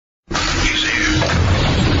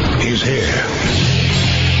is here.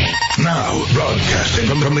 Now, broadcasting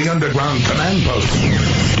from the underground command post,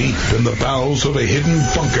 deep in the bowels of a hidden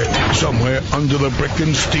bunker, somewhere under the brick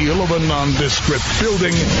and steel of a nondescript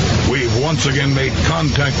building, we've once again made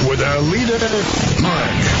contact with our leader,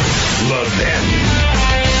 Mark Levin.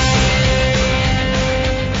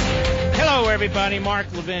 Hello, everybody.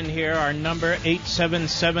 Mark Levin here. Our number,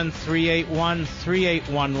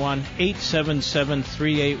 877-381-3811,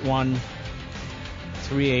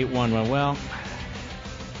 877-381-3811. Well,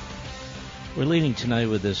 we're leading tonight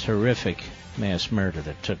with this horrific mass murder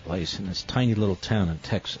that took place in this tiny little town in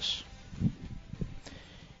Texas,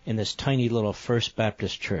 in this tiny little First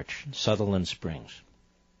Baptist Church in Sutherland Springs,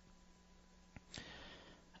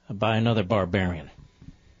 by another barbarian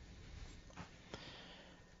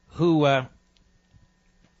who was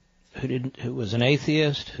an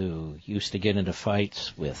atheist, who used to get into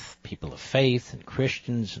fights with people of faith and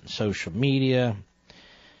Christians and social media.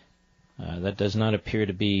 That does not appear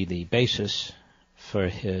to be the basis for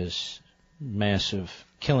his massive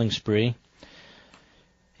killing spree.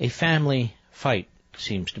 A family fight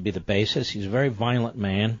seems to be the basis. He's a very violent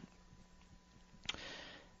man.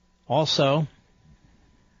 Also,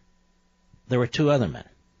 there were two other men.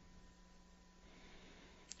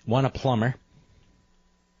 One a plumber.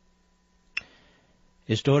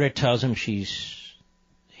 His daughter tells him she's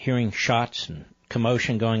hearing shots and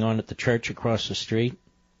commotion going on at the church across the street.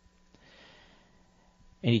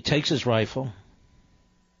 And he takes his rifle,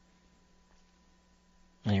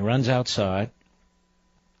 and he runs outside,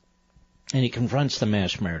 and he confronts the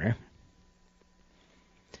mass murder.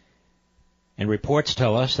 And reports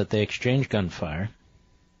tell us that they exchanged gunfire.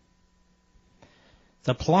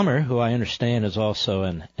 The plumber, who I understand is also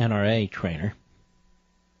an NRA trainer,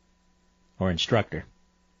 or instructor,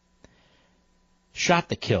 shot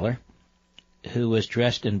the killer, who was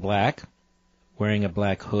dressed in black, wearing a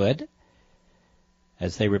black hood,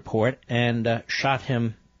 as they report, and shot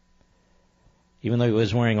him, even though he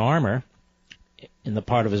was wearing armor, in the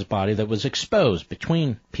part of his body that was exposed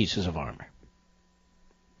between pieces of armor.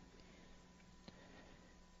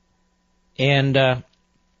 And the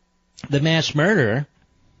mass murderer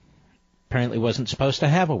apparently wasn't supposed to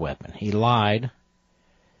have a weapon. He lied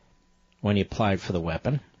when he applied for the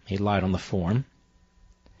weapon. He lied on the form.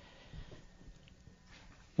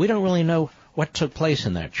 We don't really know what took place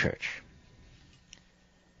in that church.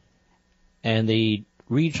 And the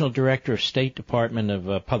regional director of State Department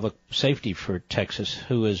of Public Safety for Texas,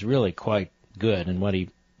 who is really quite good in what the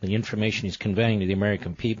information he's conveying to the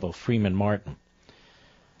American people, Freeman Martin,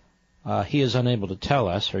 he is unable to tell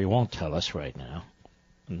us, or he won't tell us right now,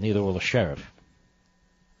 and neither will the sheriff.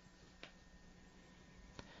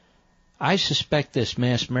 I suspect this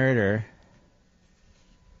mass murderer,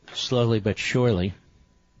 slowly but surely,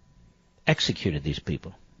 executed these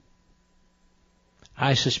people.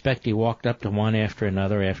 I suspect he walked up to one after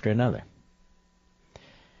another after another.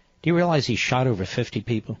 Do you realize he shot over 50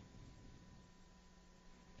 people?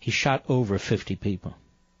 He shot over 50 people.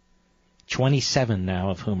 27 now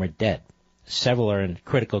of whom are dead. Several are in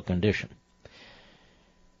critical condition.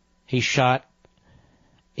 He shot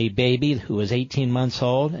a baby who was 18 months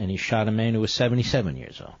old, and he shot a man who was 77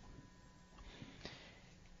 years old.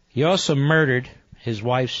 He also murdered his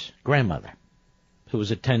wife's grandmother, who was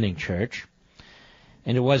attending church.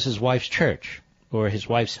 And it was his wife's church, or his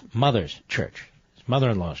wife's mother's church, his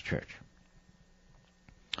mother-in-law's church.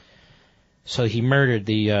 So he murdered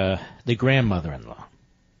the grandmother-in-law.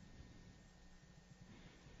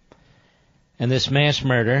 And this mass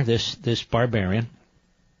murder, this barbarian,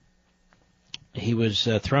 he was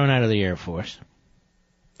thrown out of the Air Force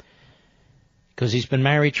because he's been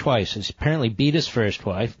married twice. He's apparently beat his first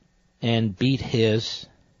wife and beat his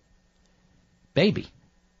baby,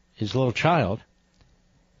 his little child,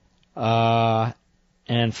 and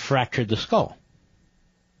fractured the skull.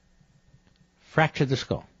 Fractured the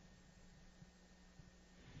skull.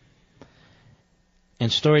 And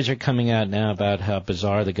stories are coming out now about how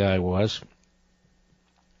bizarre the guy was.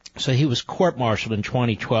 So he was court-martialed in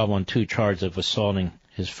 2012 on 2 charges of assaulting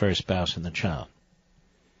his first spouse and the child.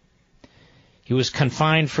 He was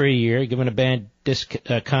confined for a year, given a bad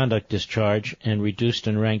conduct discharge, and reduced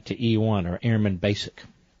in rank to E1, or Airman Basic.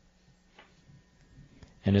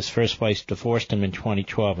 And his first wife divorced him in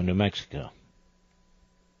 2012 in New Mexico.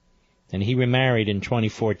 And he remarried in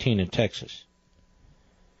 2014 in Texas.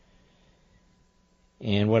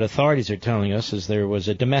 And what authorities are telling us is there was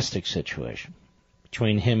a domestic situation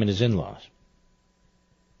between him and his in-laws.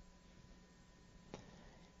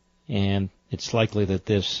 And it's likely that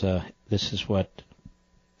this is what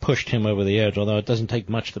pushed him over the edge, although it doesn't take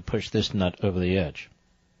much to push this nut over the edge.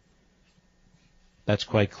 That's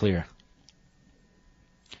quite clear.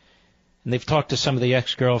 And they've talked to some of the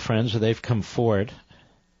ex-girlfriends, or they've come forward.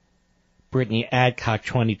 Brittany Adcock,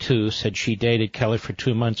 22, said she dated Kelly for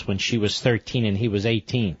 2 months when she was 13 and he was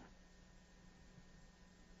 18.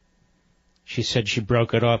 She said she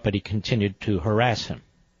broke it off, but he continued to harass him.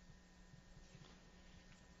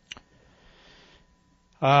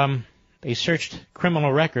 They searched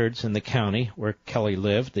criminal records in the county where Kelly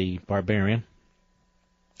lived, the Barbarian.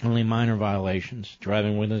 Only minor violations: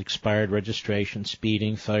 driving with an expired registration,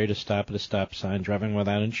 speeding, failure to stop at a stop sign, driving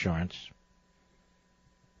without insurance.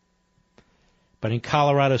 But in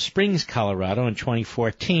Colorado Springs, Colorado, in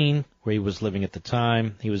 2014, where he was living at the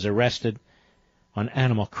time, he was arrested on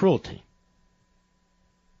animal cruelty.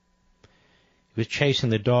 He was chasing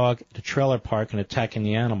the dog at a trailer park and attacking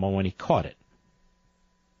the animal when he caught it.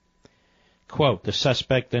 Quote, the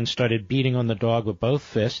suspect then started beating on the dog with both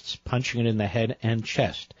fists, punching it in the head and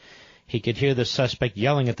chest. He could hear the suspect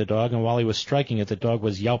yelling at the dog, and while he was striking it, the dog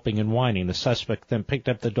was yelping and whining. The suspect then picked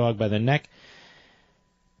up the dog by the neck,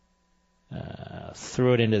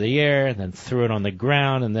 threw it into the air, then threw it on the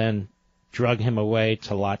ground, and then drug him away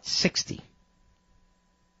to lot 60.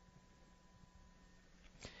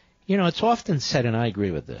 You know, it's often said, and I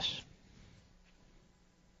agree with this,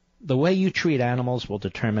 the way you treat animals will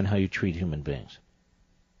determine how you treat human beings.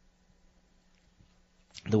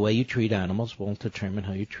 The way you treat animals will determine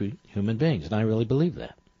how you treat human beings, and I really believe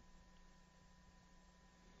that.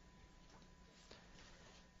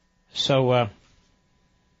 So,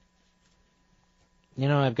 you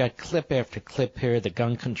know, I've got clip after clip here, the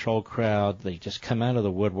gun control crowd, they just come out of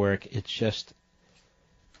the woodwork. It's just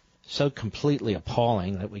so completely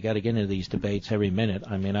appalling that we got to get into these debates every minute.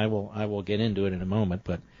 I mean, I will get into it in a moment,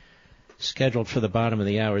 but scheduled for the bottom of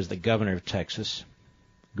the hour is the governor of Texas,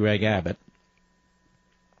 Greg Abbott,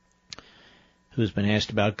 who's been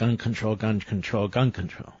asked about gun control, gun control, gun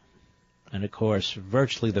control. And, of course,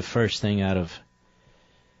 virtually the first thing out of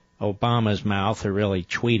Obama's mouth, or really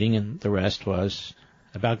tweeting, and the rest was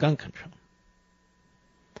about gun control.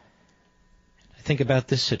 I think about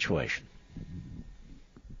this situation.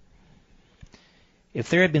 If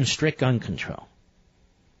there had been strict gun control,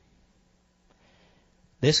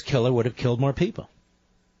 this killer would have killed more people.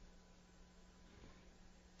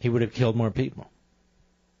 He would have killed more people.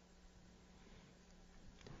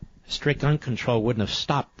 Strict gun control wouldn't have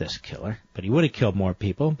stopped this killer, but he would have killed more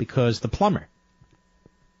people because the plumber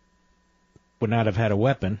would not have had a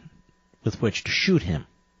weapon with which to shoot him.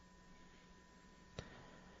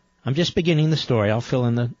 I'm just beginning the story. I'll fill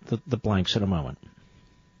in the blanks in a moment.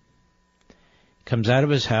 He comes out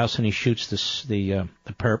of his house and he shoots the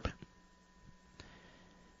perp.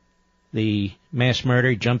 The mass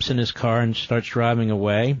murderer jumps in his car and starts driving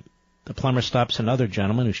away. The plumber stops another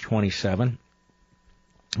gentleman who's 27,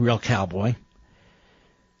 real cowboy.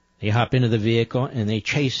 They hop into the vehicle and they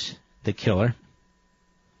chase the killer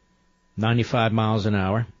 95 miles an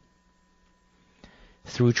hour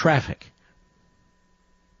through traffic.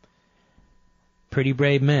 Pretty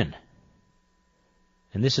brave men.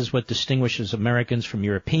 And this is what distinguishes Americans from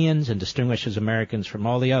Europeans and distinguishes Americans from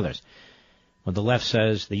all the others. When the left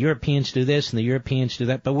says the Europeans do this and the Europeans do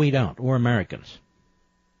that, but we don't. We're Americans.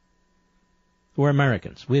 We're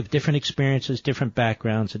Americans. We have different experiences, different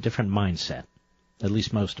backgrounds, a different mindset, at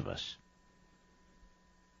least most of us.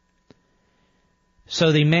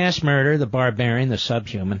 So the mass murderer, the barbarian, the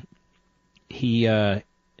subhuman, he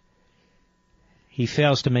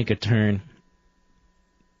fails to make a turn.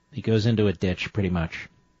 He goes into a ditch, pretty much.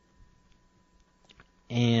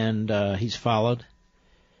 And he's followed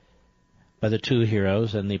by the two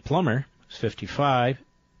heroes, and the plumber, who's 55,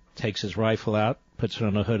 takes his rifle out, puts it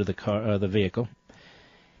on the hood of the vehicle,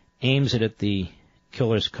 aims it at the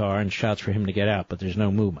killer's car, and shouts for him to get out, but there's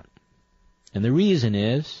no movement. And the reason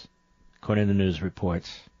is, according to news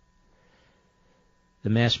reports, the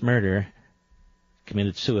mass murderer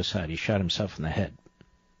committed suicide. He shot himself in the head.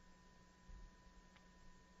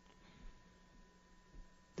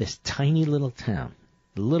 This tiny little town,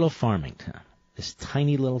 little farming town, this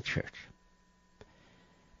tiny little church.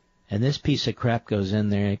 And this piece of crap goes in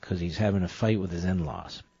there because he's having a fight with his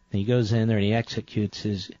in-laws. And he goes in there and he executes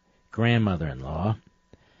his grandmother-in-law.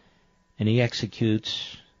 And he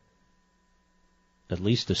executes at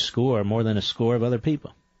least more than a score of other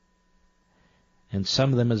people. And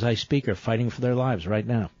some of them, as I speak, are fighting for their lives right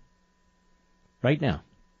now. Right now.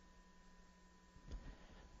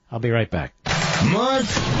 I'll be right back. Mark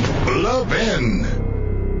Levin.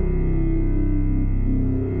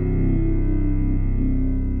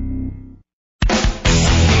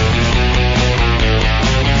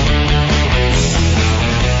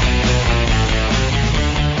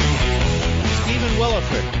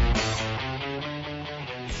 Williford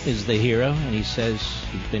is the hero, and he says,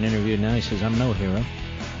 he's been interviewed now, he says, I'm no hero.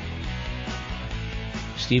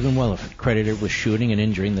 Stephen Williford, credited with shooting and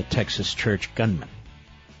injuring the Texas church gunman.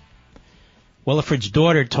 Williford's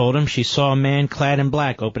daughter told him she saw a man clad in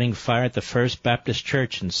black opening fire at the First Baptist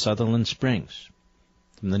Church in Sutherland Springs,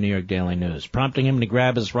 from the New York Daily News, prompting him to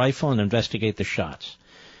grab his rifle and investigate the shots.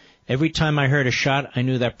 Every time I heard a shot, I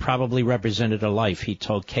knew that probably represented a life, he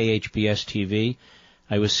told KHBS-TV.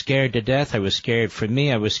 I was scared to death. I was scared for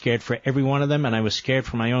me. I was scared for every one of them, and I was scared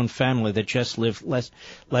for my own family that just lived less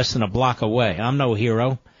than a block away. I'm no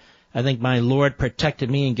hero. I think my Lord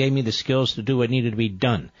protected me and gave me the skills to do what needed to be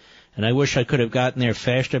done. And I wish I could have gotten there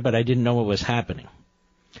faster, but I didn't know what was happening.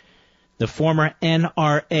 The former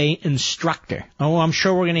NRA instructor. Oh, I'm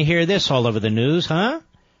sure we're going to hear this all over the news, huh?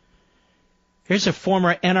 Here's a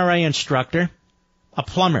former NRA instructor, a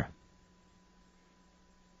plumber,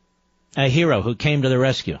 a hero who came to the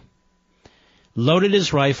rescue, loaded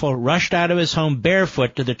his rifle, rushed out of his home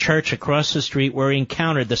barefoot to the church across the street where he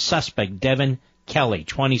encountered the suspect, Devin Kelly,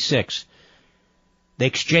 26. They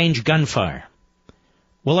exchanged gunfire.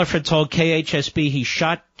 Williford told KHSB he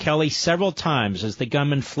shot Kelly several times as the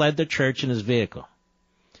gunman fled the church in his vehicle.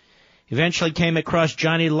 He eventually came across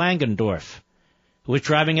Johnny Langendorf, who was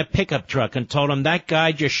driving a pickup truck, and told him, that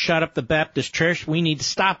guy just shot up the Baptist church. We need to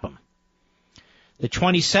stop him. The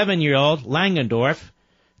 27-year-old Langendorf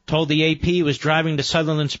told the AP he was driving to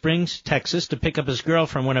Sutherland Springs, Texas, to pick up his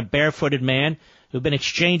girlfriend when a barefooted man who'd been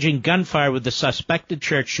exchanging gunfire with the suspected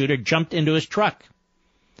church shooter jumped into his truck.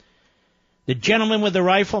 The gentleman with the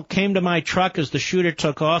rifle came to my truck as the shooter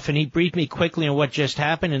took off, and he briefed me quickly on what just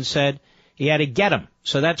happened and said he had to get him,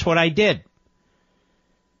 so that's what I did.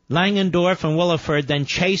 Langendorf and Williford then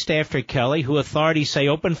chased after Kelly, who authorities say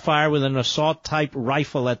opened fire with an assault-type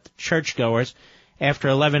rifle at the churchgoers after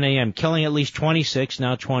 11 a.m., killing at least 26,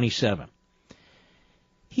 now 27.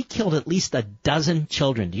 He killed at least a dozen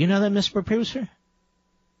children. Do you know that, Mr. Producer?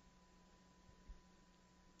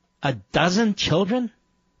 A dozen children?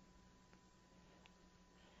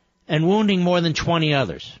 And wounding more than 20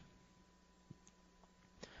 others.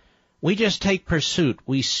 We just take pursuit.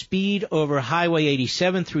 We speed over Highway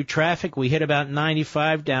 87 through traffic. We hit about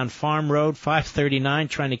 95 down Farm Road 539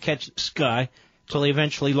 trying to catch this guy until he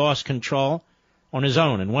eventually lost control on his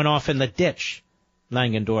own and went off in the ditch,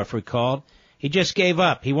 Langendorf recalled. He just gave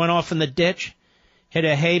up. He went off in the ditch, hit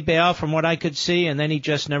a hay bale from what I could see, and then he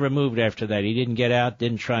just never moved after that. He didn't get out,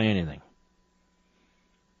 didn't try anything.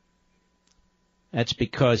 That's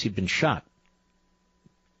because he'd been shot.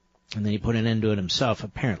 And then he put an end to it himself,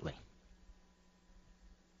 apparently.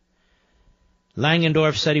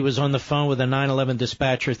 Langendorf said he was on the phone with a 911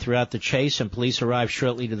 dispatcher throughout the chase, and police arrived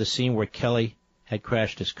shortly to the scene where Kelly had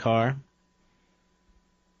crashed his car.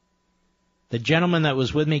 The gentleman that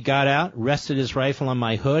was with me got out, rested his rifle on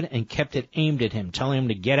my hood, and kept it aimed at him, telling him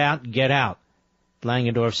to get out,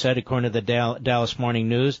 Langendorf said, according to the Dallas Morning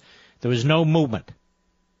News. There was no movement.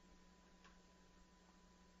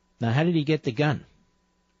 Now, how did he get the gun?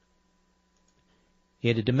 He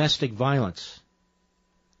had a domestic violence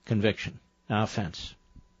conviction, offense,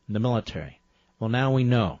 in the military. Well, now we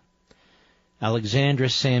know. Alexandra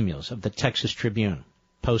Samuels of the Texas Tribune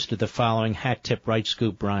posted the following hat tip, right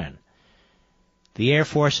scoop, Brian. The Air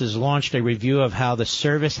Force has launched a review of how the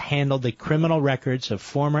service handled the criminal records of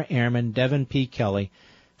former Airman Devin P. Kelly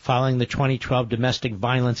following the 2012 domestic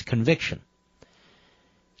violence conviction.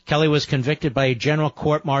 Kelly was convicted by a general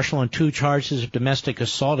court-martial on 2 charges of domestic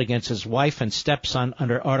assault against his wife and stepson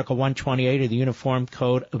under Article 128 of the Uniform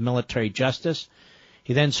Code of Military Justice.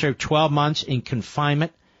 He then served 12 months in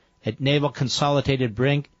confinement at Naval Consolidated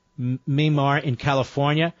Brink, Miramar in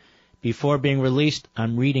California, before being released.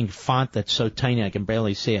 I'm reading font that's so tiny I can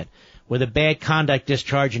barely see it. With a bad conduct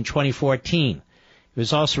discharge in 2014. He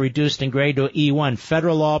was also reduced in grade to E1.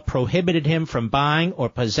 Federal law prohibited him from buying or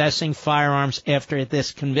possessing firearms after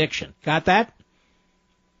this conviction. Got that?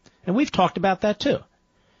 And we've talked about that too.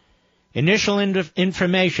 Initial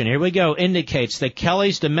information, here we go, indicates that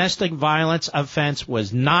Kelly's domestic violence offense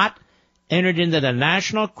was not entered into the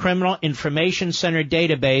National Criminal Information Center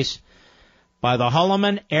database by the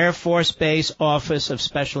Holloman Air Force Base Office of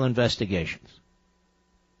Special Investigations.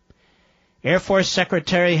 Air Force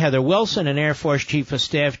Secretary Heather Wilson and Air Force Chief of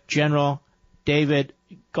Staff General David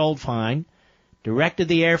Goldfein directed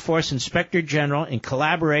the Air Force Inspector General in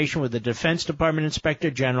collaboration with the Defense Department Inspector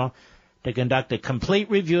General to conduct a complete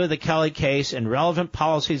review of the Kelly case and relevant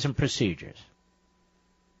policies and procedures.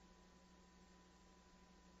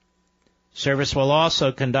 Service will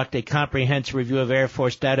also conduct a comprehensive review of Air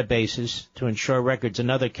Force databases to ensure records in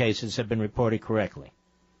other cases have been reported correctly.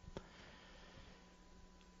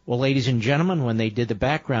 Well, ladies and gentlemen, when they did the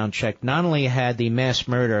background check, not only had the mass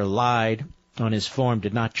murderer lied on his form,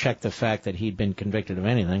 did not check the fact that he'd been convicted of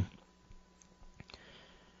anything,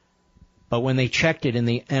 but when they checked it in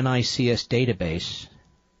the NICS database,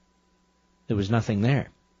 there was nothing there.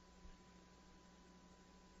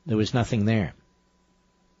 There was nothing there.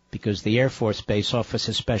 Because the Air Force Base Office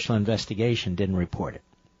of Special Investigation didn't report it.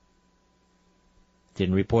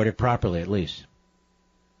 Didn't report it properly, at least.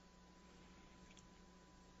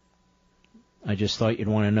 I just thought you'd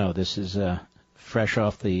want to know. This is fresh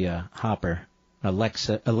off the hopper.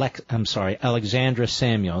 Alexandra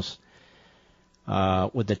Samuels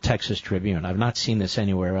with the Texas Tribune. I've not seen this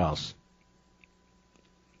anywhere else.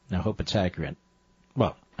 I hope it's accurate.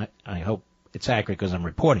 Well, I hope it's accurate because I'm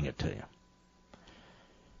reporting it to you.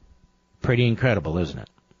 Pretty incredible, isn't it?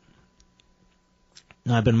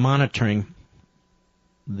 Now, I've been monitoring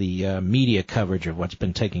the media coverage of what's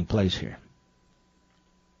been taking place here.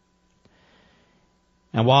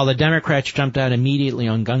 And while the Democrats jumped out immediately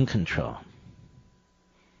on gun control,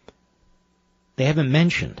 they haven't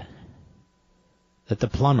mentioned that the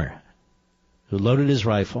plumber who loaded his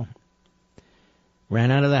rifle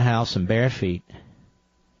ran out of the house in bare feet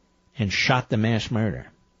and shot the mass murderer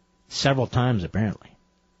several times, apparently,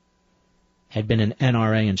 had been an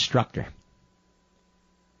NRA instructor.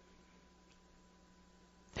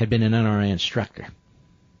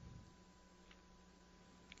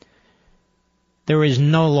 There is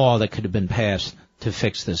no law that could have been passed to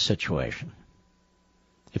fix this situation.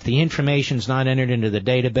 If the information's not entered into the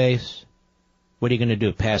database, what are you going to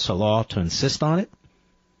do, pass a law to insist on it?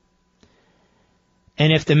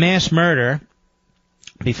 And if the mass murderer,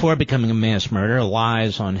 before becoming a mass murderer,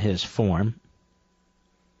 lies on his form,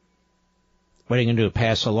 what are you going to do,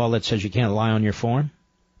 pass a law that says you can't lie on your form?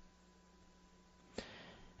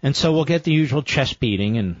 And so we'll get the usual chest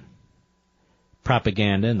beating and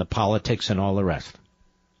propaganda and the politics and all the rest.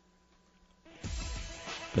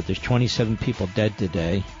 But there's 27 people dead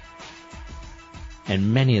today,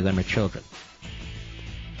 and many of them are children.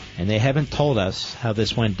 And they haven't told us how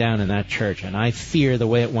this went down in that church. And I fear the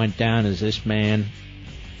way it went down is this man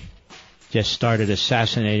just started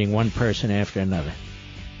assassinating one person after another.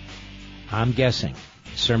 I'm guessing,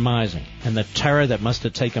 surmising, and the terror that must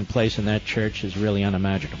have taken place in that church is really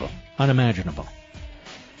unimaginable. Unimaginable.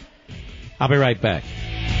 I'll be right back.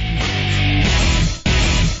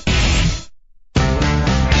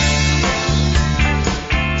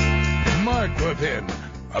 Mark Levin,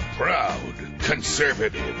 a proud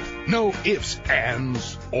conservative. No ifs,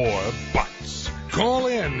 ands, or buts. Call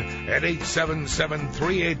in at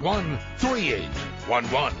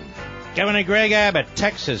 877-381-3811. Governor Greg Abbott,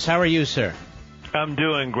 Texas. How are you, sir? I'm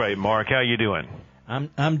doing great, Mark. How you doing?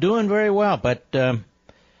 I'm doing very well, but I'm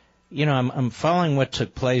following what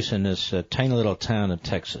took place in this tiny little town of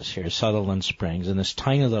Texas here, Sutherland Springs, in this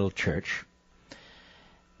tiny little church,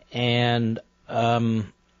 and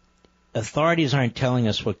authorities aren't telling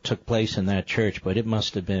us what took place in that church, but it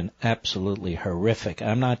must have been absolutely horrific.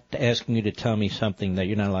 I'm not asking you to tell me something that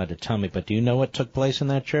you're not allowed to tell me, but do you know what took place in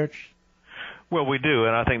that church? Well, we do,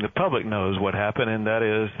 and I think the public knows what happened, and that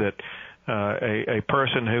is that a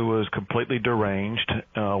person who was completely deranged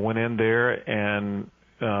went in there and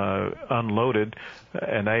unloaded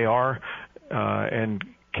an AR and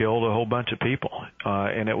killed a whole bunch of people.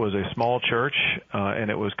 And it was a small church, and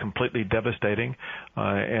it was completely devastating,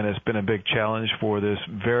 and it's been a big challenge for this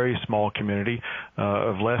very small community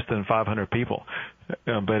of less than 500 people.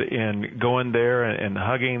 But in going there and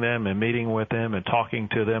hugging them and meeting with them and talking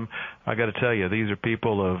to them, I got to tell you, these are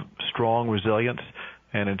people of strong resilience.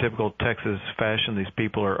 And in typical Texas fashion, these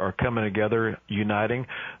people are coming together, uniting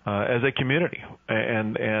as a community,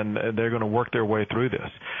 and they're going to work their way through this.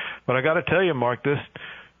 But I got to tell you, Mark, this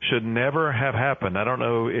should never have happened. I don't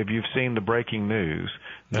know if you've seen the breaking news.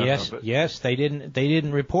 Yes, they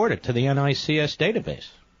didn't report it to the NICS database.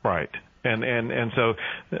 Right. And so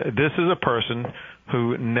this is a person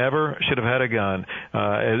who never should have had a gun.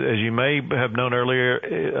 As you may have known earlier,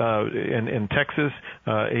 in Texas,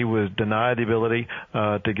 he was denied the ability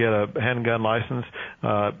to get a handgun license,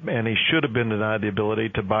 and he should have been denied the ability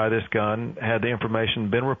to buy this gun had the information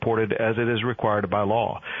been reported as it is required by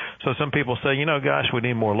law. So some people say, gosh, we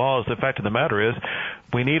need more laws. The fact of the matter is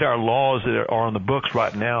we need our laws that are on the books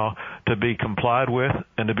right now to be complied with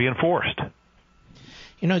and to be enforced.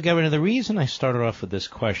 Governor, the reason I started off with this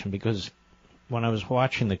question, because when I was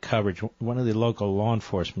watching the coverage, one of the local law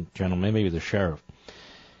enforcement gentlemen, maybe the sheriff,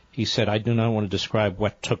 he said, I do not want to describe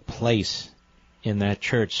what took place in that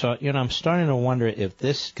church. So, I'm starting to wonder if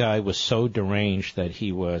this guy was so deranged that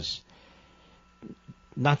he was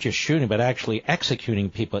not just shooting, but actually executing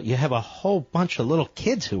people. You have a whole bunch of little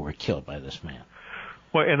kids who were killed by this man.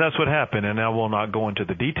 Well, and that's what happened, and I will not go into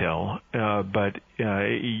the detail, but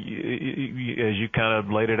as you kind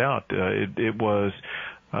of laid it out, it was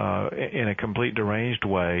in a complete deranged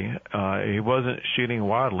way. He wasn't shooting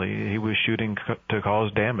wildly. He was shooting to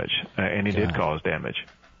cause damage, and he did cause damage.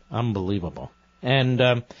 Unbelievable. And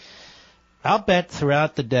I'll bet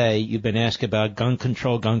throughout the day you've been asked about gun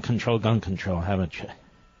control, haven't you?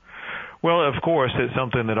 Well, of course, it's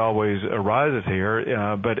something that always arises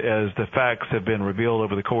here, but as the facts have been revealed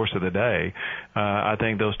over the course of the day, I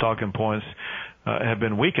think those talking points have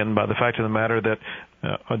been weakened by the fact of the matter that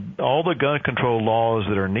all the gun control laws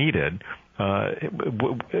that are needed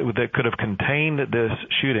that could have contained this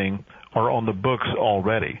shooting are on the books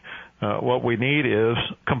already. What we need is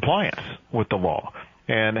compliance with the law.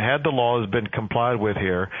 And had the laws been complied with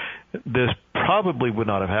here, this probably would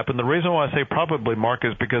not have happened. The reason why I say probably, Mark,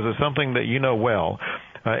 is because of something that you know well,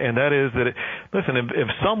 and that is that, listen, if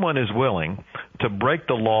someone is willing to break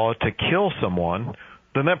the law to kill someone,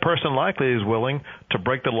 then that person likely is willing to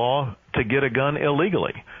break the law to get a gun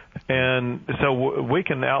illegally. And so we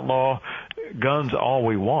can outlaw guns all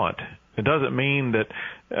we want. It doesn't mean that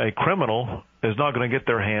a criminal is not going to get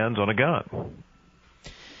their hands on a gun.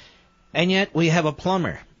 And yet we have a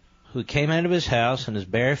plumber who came out of his house on his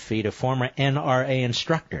bare feet, a former NRA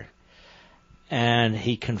instructor. And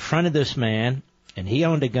he confronted this man, and he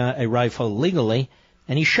owned a rifle legally,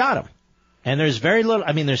 and he shot him. And there's very little,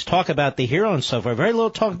 there's talk about the hero and so forth, very little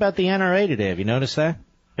talk about the NRA today. Have you noticed that?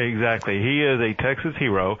 Exactly. He is a Texas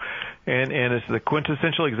hero, and it's the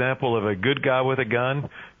quintessential example of a good guy with a gun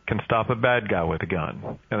can stop a bad guy with a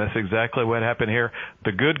gun. And that's exactly what happened here.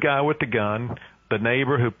 The good guy with the gun, the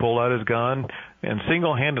neighbor who pulled out his gun and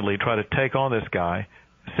single-handedly tried to take on this guy,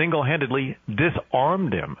 single-handedly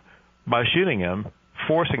disarmed him by shooting him,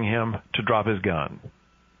 forcing him to drop his gun.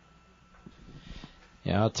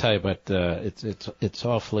 Yeah, I'll tell you, but it's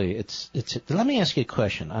awfully it's. Let me ask you a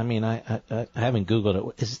question. I haven't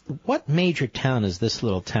Googled it. What major town is this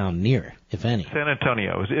little town near, if any? San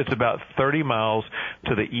Antonio. It's about 30 miles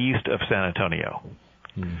to the east of San Antonio.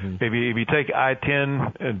 Mm-hmm. If you take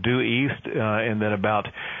I-10 due east, and then about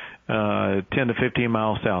 10 to 15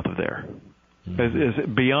 miles south of there. Mm-hmm. It's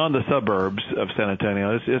beyond the suburbs of San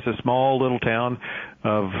Antonio. It's a small little town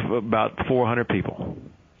of about 400 people.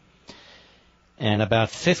 And about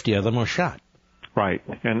 50 of them were shot. Right.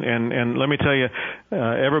 And let me tell you,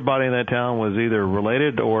 everybody in that town was either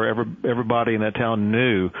related or everybody in that town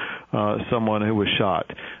knew someone who was shot.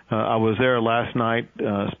 I was there last night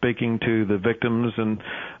speaking to the victims and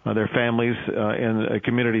their families in a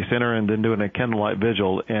community center and then doing a candlelight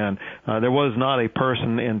vigil. And there was not a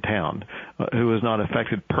person in town who was not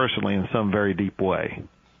affected personally in some very deep way.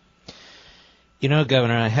 You know,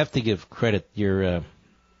 Governor, I have to give credit.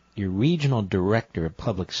 Your regional director of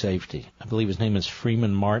public safety, I believe his name is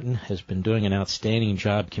Freeman Martin, has been doing an outstanding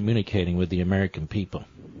job communicating with the American people.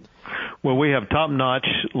 Well, we have top-notch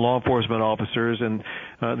law enforcement officers, and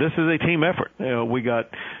this is a team effort. We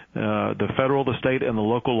got the federal, the state, and the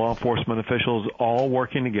local law enforcement officials all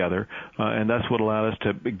working together, and that's what allowed us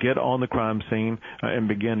to get on the crime scene and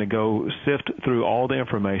begin to go sift through all the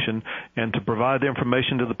information and to provide the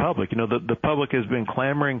information to the public. You know, the public has been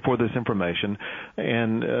clamoring for this information,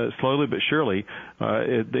 and slowly but surely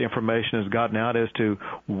the information has gotten out as to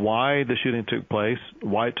why the shooting took place,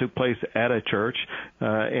 why it took place at a church,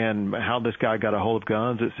 and how this guy got a hold of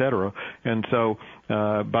guns, et cetera. And so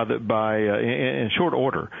in short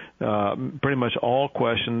order, pretty much all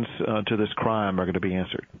questions to this crime are going to be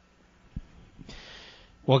answered.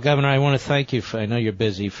 Well, Governor, I want to thank you. I know you're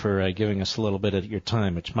busy, for giving us a little bit of your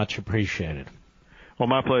time. It's much appreciated. Well,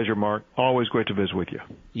 my pleasure, Mark. Always great to visit with you.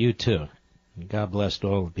 You too. God bless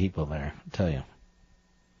all the people there, I tell you.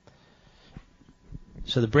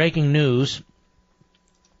 So the breaking news,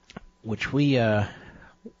 which we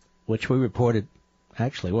reported,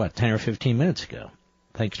 actually, 10 or 15 minutes ago,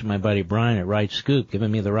 thanks to my buddy Brian at Right Scoop,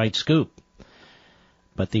 giving me the right scoop.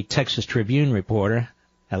 But the Texas Tribune reporter,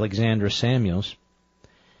 Alexandra Samuels,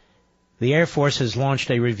 the Air Force has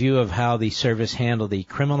launched a review of how the service handled the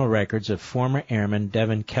criminal records of former Airman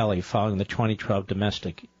Devin Kelley following the 2012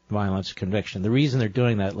 domestic violence conviction. The reason they're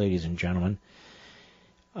doing that, ladies and gentlemen,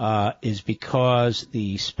 is because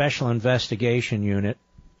the Special Investigation Unit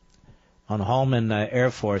on Holman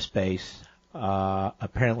Air Force Base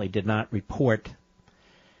apparently did not report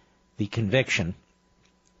the conviction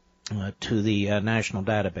to the national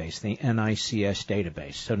database, the NICS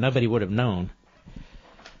database. So nobody would have known.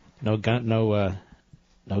 No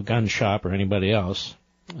gun shop or anybody else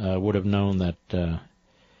would have known that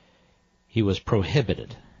he was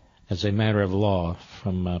prohibited as a matter of law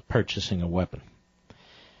from purchasing a weapon.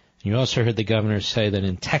 You also heard the governor say that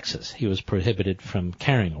in Texas he was prohibited from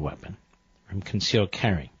carrying a weapon, from concealed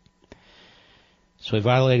carry. So he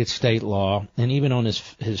violated state law, and even on his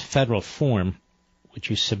federal form, which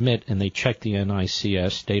you submit and they check the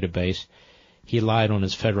NICS database, he lied on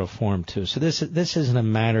his federal form too. So this isn't a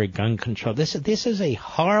matter of gun control. This is a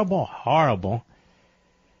horrible, horrible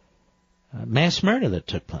mass murder that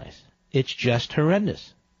took place. It's just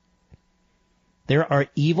horrendous. There are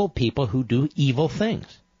evil people who do evil things.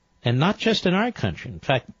 And not just in our country. In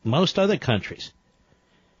fact, most other countries.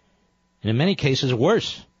 And in many cases,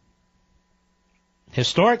 worse.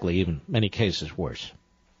 Historically, even many cases worse.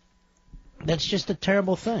 That's just a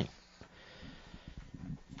terrible thing.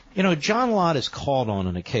 You know, John Lott is called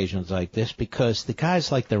on occasions like this because the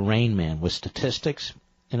guy's like the Rain Man with statistics.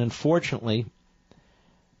 And unfortunately,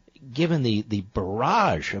 given the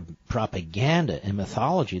barrage of propaganda and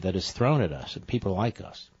mythology that is thrown at us and people like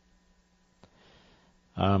us,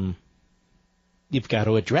 you've got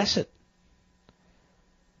to address it.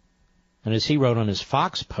 And as he wrote on his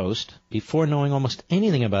Fox post, before knowing almost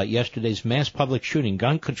anything about yesterday's mass public shooting,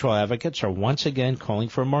 gun control advocates are once again calling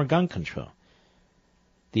for more gun control.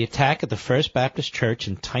 The attack at the First Baptist Church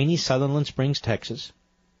in tiny Sutherland Springs, Texas,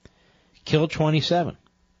 killed 27.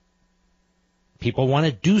 People want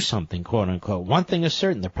to do something, quote unquote. One thing is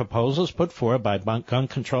certain, the proposals put forward by gun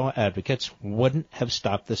control advocates wouldn't have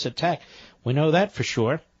stopped this attack. We know that for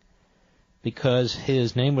sure because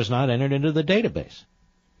his name was not entered into the database.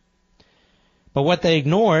 But what they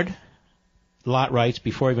ignored, Lott writes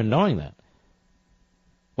before even knowing that,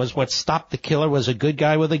 was what stopped the killer was a good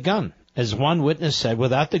guy with a gun. As one witness said,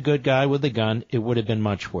 without the good guy with the gun, it would have been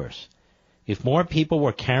much worse. If more people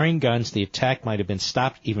were carrying guns, the attack might have been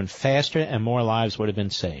stopped even faster and more lives would have been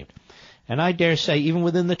saved. And I dare say even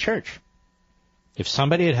within the church, if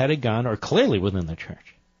somebody had had a gun, or clearly within the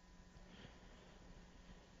church.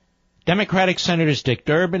 Democratic Senators Dick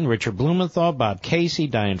Durbin, Richard Blumenthal, Bob Casey,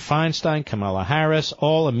 Dianne Feinstein, Kamala Harris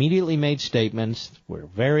all immediately made statements where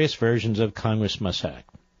various versions of Congress must act.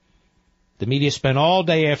 The media spent all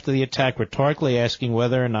day after the attack rhetorically asking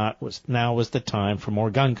whether or not now was the time for more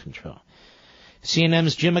gun control.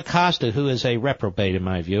 CNN's Jim Acosta, who is a reprobate in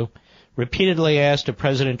my view, repeatedly asked if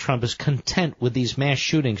President Trump is content with these mass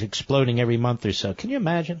shootings exploding every month or so. Can you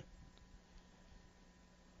imagine?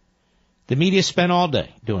 The media spent all day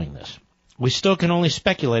doing this. We still can only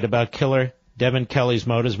speculate about killer Devin Kelly's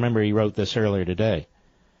motives. Remember, he wrote this earlier today.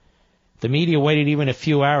 If the media waited even a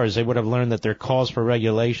few hours, they would have learned that their calls for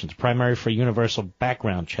regulations, primarily for universal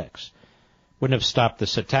background checks, wouldn't have stopped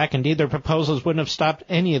this attack. Indeed, their proposals wouldn't have stopped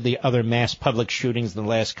any of the other mass public shootings in the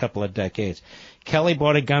last couple of decades. Kelly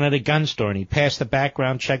bought a gun at a gun store, and he passed the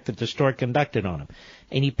background check that the store conducted on him.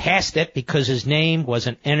 And he passed it because his name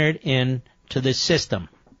wasn't entered into the system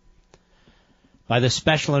by the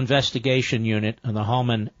Special Investigation Unit on the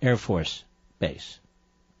Holman Air Force Base.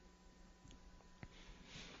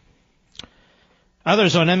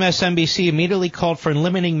 Others on MSNBC immediately called for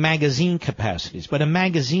limiting magazine capacities, but a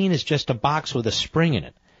magazine is just a box with a spring in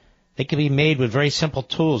it. They can be made with very simple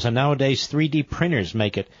tools, and nowadays 3D printers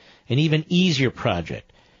make it an even easier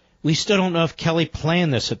project. We still don't know if Kelly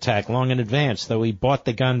planned this attack long in advance, though he bought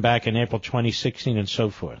the gun back in April 2016 and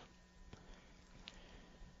so forth.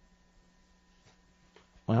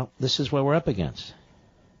 Well, this is what we're up against.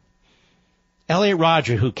 Elliot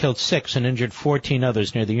Rodger, who killed 6 and injured 14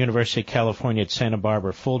 others near the University of California at Santa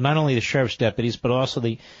Barbara, fooled not only the sheriff's deputies, but also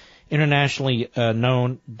the internationally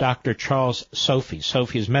known Dr. Charles Sophie.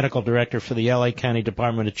 Sophie is medical director for the L.A. County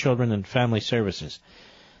Department of Children and Family Services.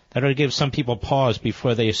 That ought to give some people pause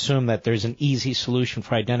before they assume that there's an easy solution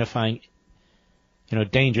for identifying,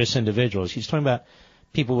 dangerous individuals. He's talking about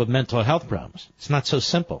people with mental health problems. It's not so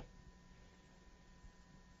simple.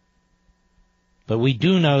 But we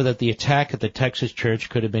do know that the attack at the Texas church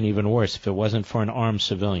could have been even worse if it wasn't for an armed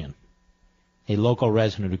civilian. A local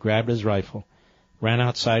resident who grabbed his rifle, ran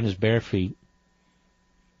outside in his bare feet,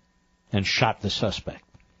 and shot the suspect.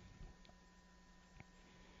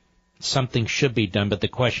 Something should be done, but the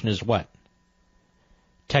question is what?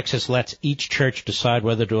 Texas lets each church decide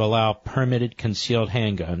whether to allow permitted concealed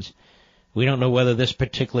handguns. We don't know whether this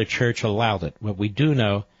particular church allowed it. What we do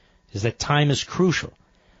know is that time is crucial.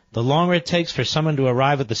 The longer it takes for someone to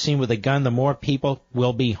arrive at the scene with a gun, the more people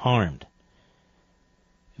will be harmed.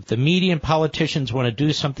 If the media and politicians want to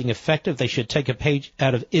do something effective, they should take a page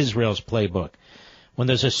out of Israel's playbook. When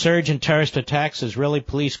there's a surge in terrorist attacks, Israeli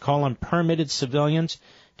police call on permitted civilians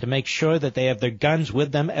to make sure that they have their guns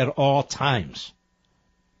with them at all times.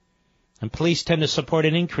 And police tend to support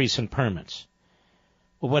an increase in permits.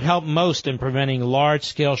 What would help most in preventing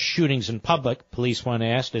large-scale shootings in public, police one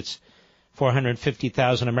asked, its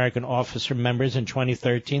 450,000 American officer members in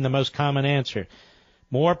 2013, the most common answer,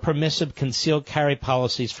 more permissive concealed carry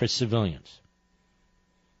policies for civilians.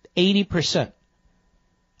 80%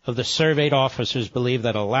 of the surveyed officers believe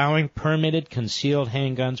that allowing permitted concealed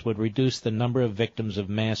handguns would reduce the number of victims of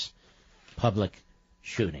mass public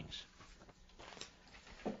shootings.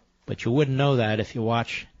 But you wouldn't know that if you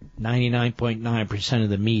watch 99.9% of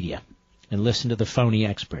the media and listen to the phony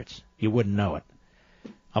experts. You wouldn't know it.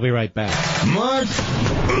 I'll be right back. Mark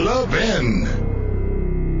Levin.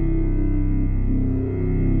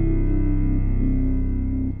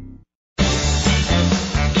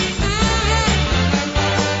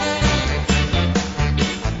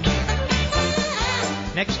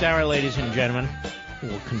 Next hour, ladies and gentlemen,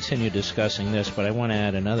 we'll continue discussing this, but I want to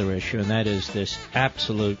add another issue, and that is this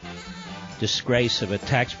absolute disgrace of a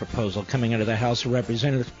tax proposal coming out of the House of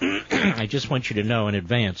Representatives. I just want you to know in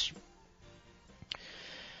advance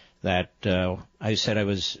that I said it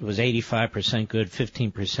was 85% good,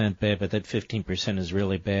 15% bad, but that 15% is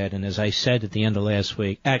really bad. And as I said at the end of last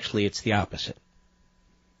week, actually it's the opposite.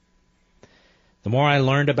 The more I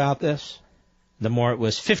learned about this, the more it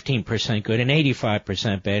was 15% good and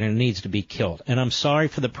 85% bad, and it needs to be killed. And I'm sorry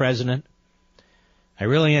for the president. I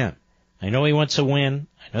really am. I know he wants a win.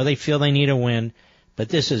 I know they feel they need a win. But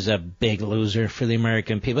this is a big loser for the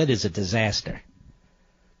American people. It is a disaster.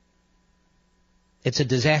 It's a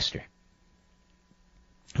disaster.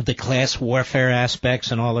 The class warfare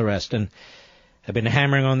aspects and all the rest. And I've been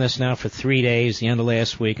hammering on this now for 3 days, the end of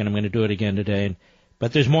last week, and I'm going to do it again today.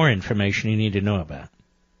 But there's more information you need to know about.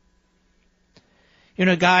 You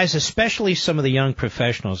know, guys, especially some of the young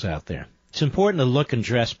professionals out there, it's important to look and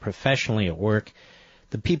dress professionally at work.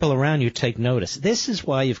 The people around you take notice. This is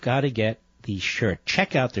why you've got to get the shirt.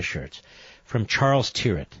 Check out the shirts from Charles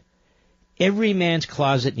Tyrwhitt. Every man's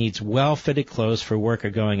closet needs well-fitted clothes for work or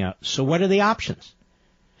going out. So what are the options?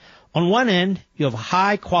 On one end, you have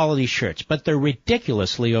high-quality shirts, but they're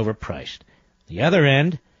ridiculously overpriced. The other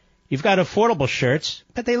end, you've got affordable shirts,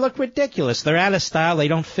 but they look ridiculous. They're out of style. They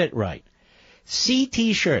don't fit right.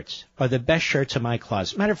 CT shirts are the best shirts in my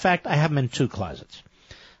closet. Matter of fact, I have them in 2 closets.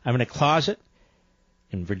 I'm in a closet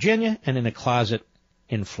in Virginia and in a closet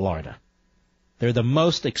in Florida. They're the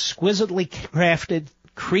most exquisitely crafted,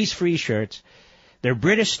 crease-free shirts. They're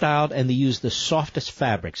British-styled, and they use the softest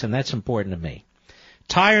fabrics, and that's important to me.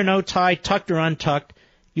 Tie or no tie, tucked or untucked,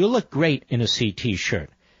 you'll look great in a CT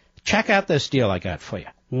shirt. Check out this deal I got for you.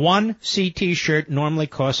 One CT shirt normally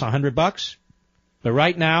costs $100, but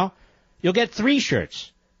right now, you'll get 3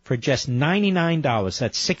 shirts for just $99.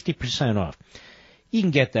 That's 60% off. You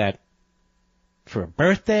can get that for a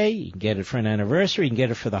birthday. You can get it for an anniversary. You can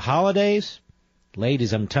get it for the holidays.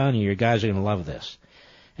 Ladies, I'm telling you, your guys are going to love this.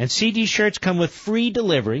 And CD shirts come with free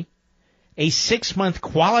delivery, a 6-month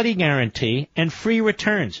quality guarantee, and free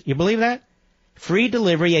returns. You believe that? Free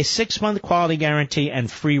delivery, a 6-month quality guarantee,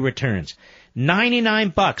 and free returns.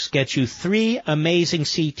 $99 gets you 3 amazing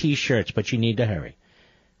CT shirts, but you need to hurry.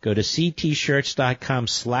 Go to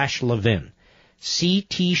ctshirts.com/Levin.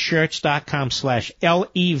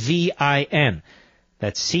 ctshirts.com/Levin.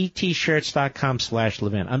 That's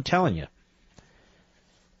ctshirts.com/Levin. I'm telling you.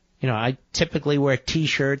 You know, I typically wear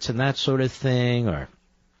T-shirts and that sort of thing, or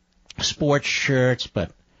sports shirts,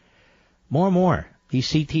 but more and more,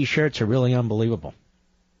 these CT shirts are really unbelievable.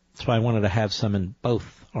 That's why I wanted to have some in both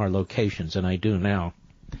our locations, and I do now.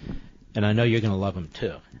 And I know you're going to love them,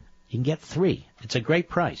 too. You can get 3. It's a great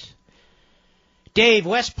price. Dave,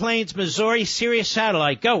 West Plains, Missouri, Sirius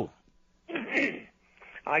Satellite, go.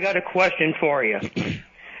 I got a question for you.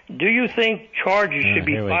 Do you think charges should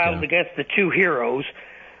be filed against the 2 heroes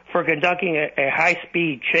for conducting a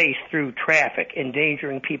high-speed chase through traffic,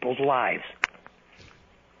 endangering people's lives?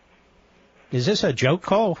 Is this a joke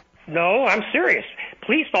call? No, I'm serious.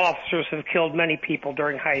 Police officers have killed many people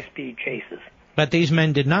during high-speed chases. But these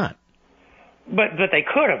men did not. But they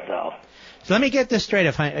could have, though. So let me get this straight.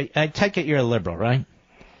 If I take it you're a liberal, right?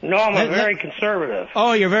 No, I'm very conservative.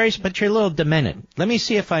 Oh, but you're a little demented. Let me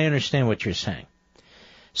see if I understand what you're saying.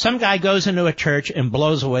 Some guy goes into a church and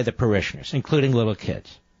blows away the parishioners, including little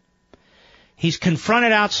kids. He's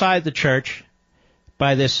confronted outside the church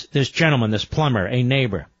by this gentleman, this plumber, a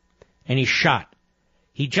neighbor, and he's shot.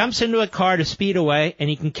 He jumps into a car to speed away, and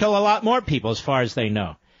he can kill a lot more people as far as they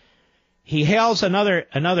know. He hails another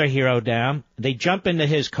hero down. They jump into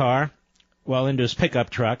his car, into his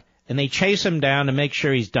pickup truck, and they chase him down to make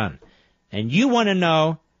sure he's done. And you want to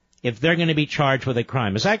know if they're going to be charged with a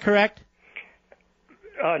crime. Is that correct?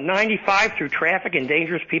 95 through traffic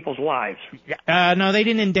endangers people's lives. No, they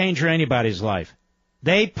didn't endanger anybody's life.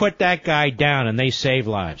 They put that guy down, and they save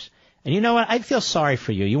lives. And you know what? I feel sorry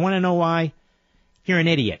for you. You want to know why? You're an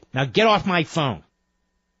idiot. Now get off my phone.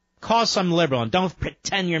 Call some liberal, and don't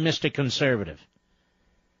pretend you're Mr. Conservative.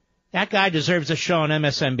 That guy deserves a show on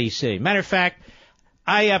MSNBC. Matter of fact,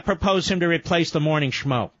 I propose him to replace the morning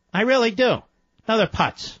schmo. I really do. Another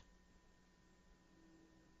putz.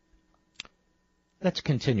 Let's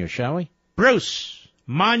continue, shall we? Bruce,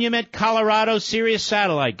 Monument, Colorado, Sirius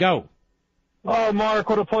Satellite, go. Oh, Mark,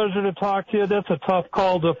 what a pleasure to talk to you. That's a tough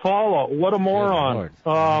call to follow. What a moron.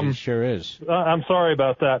 It sure is. I'm sorry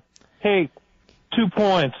about that. Hey, 2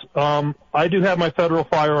 points. I do have my federal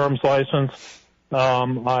firearms license.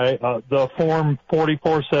 The form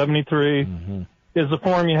 4473 is the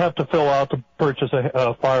form you have to fill out to purchase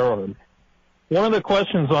a firearm. One of the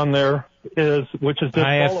questions on there is, which is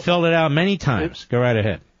I have filled it out many times. Go right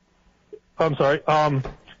ahead. I'm sorry.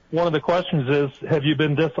 One of the questions is, have you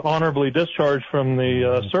been dishonorably discharged from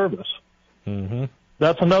the service? Mm-hmm.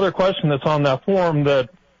 That's another question that's on that form that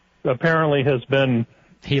apparently has been...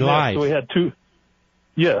 He lied. So we had two...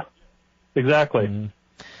 Yeah, exactly.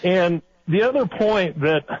 Mm-hmm. And the other point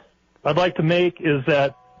that I'd like to make is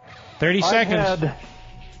that... 30 seconds.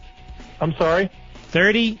 I'm sorry?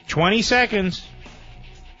 20 seconds.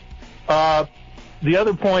 The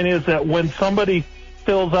other point is that when somebody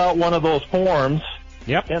fills out one of those forms...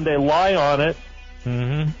 Yep. And they lie on it.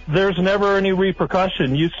 Mm-hmm. There's never any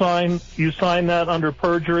repercussion. You sign that under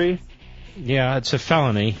perjury. Yeah, it's a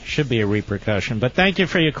felony. Should be a repercussion. But thank you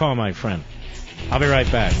for your call, my friend. I'll be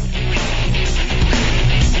right back.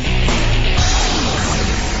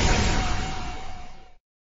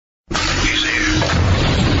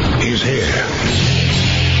 He's here.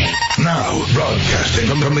 Now, broadcasting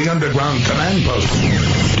from the underground command post,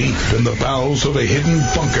 deep in the bowels of a hidden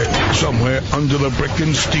bunker, somewhere under the brick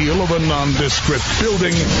and steel of a nondescript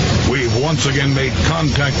building, we've once again made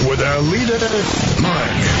contact with our leader, Mark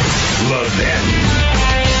Levin.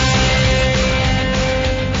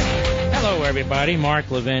 Hello, everybody. Mark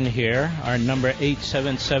Levin here. Our number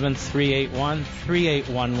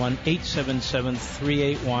 877-381-3811,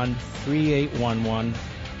 877-381-3811.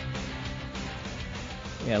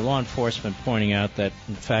 Yeah, law enforcement pointing out that,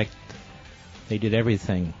 in fact, they did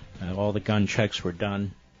everything. All the gun checks were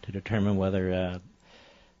done to determine whether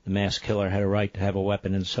the mass killer had a right to have a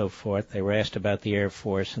weapon and so forth. They were asked about the Air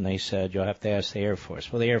Force, and they said, you'll have to ask the Air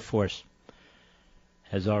Force. Well, the Air Force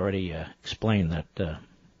has already explained that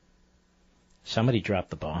somebody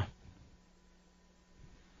dropped the ball.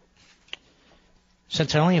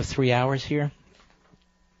 Since I only have 3 hours here,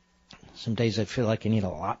 some days I feel like I need a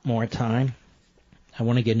lot more time. I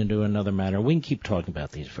want to get into another matter. We can keep talking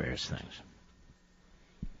about these various things.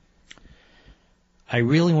 I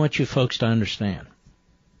really want you folks to understand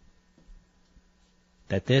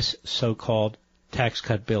that this so-called tax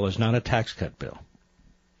cut bill is not a tax cut bill.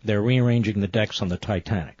 They're rearranging the decks on the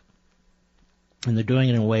Titanic. And they're doing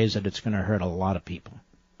it in ways that it's going to hurt a lot of people.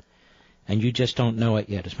 And you just don't know it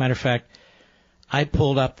yet. As a matter of fact, I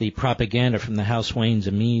pulled up the propaganda from the House Ways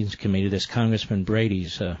and Means Committee, this Congressman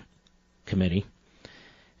Brady's committee.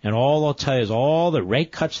 And all they'll tell you is all the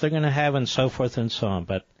rate cuts they're going to have and so forth and so on.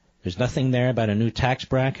 But there's nothing there about a new tax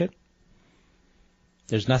bracket.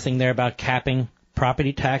 There's nothing there about capping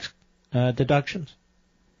property tax deductions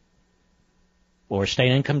or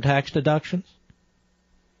state income tax deductions.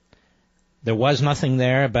 There was nothing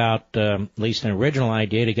there about, at least an original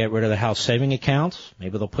idea, to get rid of the house saving accounts.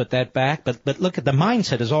 Maybe they'll put that back. But look, at the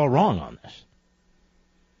mindset is all wrong on this.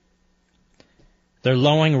 They're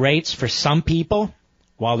lowering rates for some people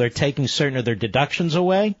while they're taking certain of their deductions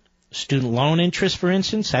away. Student loan interest, for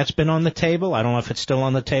instance, that's been on the table. I don't know if it's still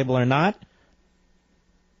on the table or not.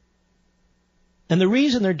 And the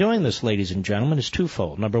reason they're doing this, ladies and gentlemen, is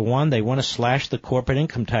twofold. Number one, they want to slash the corporate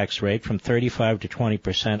income tax rate from 35 to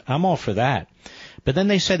 20%. I'm all for that. But then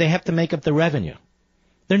they say they have to make up the revenue.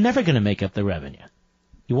 They're never going to make up the revenue.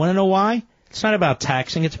 You want to know why? It's not about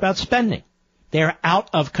taxing, it's about spending. They're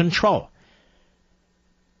out of control.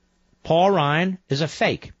 Paul Ryan is a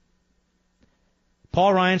fake.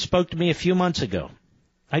 Paul Ryan spoke to me a few months ago.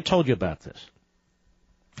 I told you about this.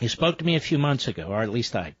 He spoke to me a few months ago, or at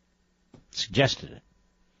least I suggested it.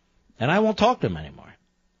 And I won't talk to him anymore.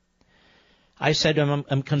 I said to him,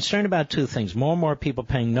 I'm concerned about two things. More and more people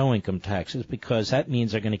paying no income taxes because that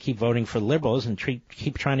means they're going to keep voting for liberals and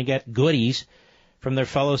keep trying to get goodies from their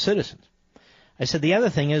fellow citizens. I said, the other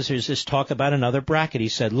thing is there's this talk about another bracket. He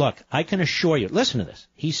said, look, I can assure you, listen to this.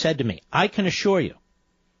 He said to me, I can assure you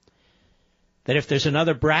that if there's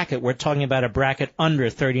another bracket, we're talking about a bracket under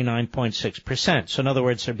 39.6%. So in other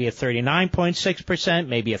words, there'd be a 39.6%,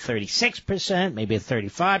 maybe a 36%, maybe a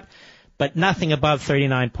 35%. but nothing above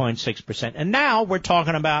 39.6%. And now we're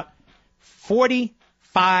talking about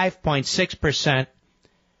 45.6%.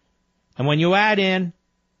 And when you add in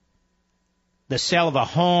the sale of a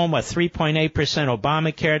home, a 3.8%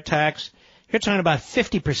 Obamacare tax, you're talking about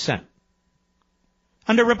 50%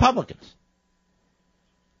 under Republicans.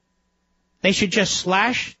 They should just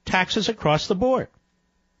slash taxes across the board.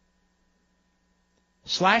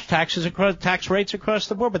 Slash taxes across, tax rates across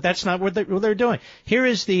the board, but that's not what they're doing. Here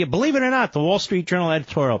is the, believe it or not, the Wall Street Journal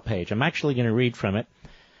editorial page. I'm actually going to read from it.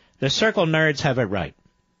 The Circle nerds have it right.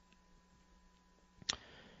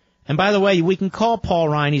 And by the way, we can call Paul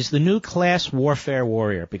Ryan. He's the new class warfare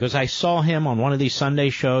warrior, because I saw him on one of these Sunday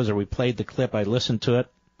shows, or we played the clip. I listened to it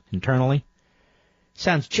internally.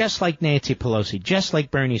 Sounds just like Nancy Pelosi, just like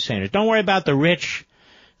Bernie Sanders. Don't worry about the rich.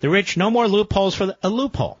 The rich, no more loopholes for a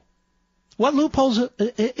loophole. What loopholes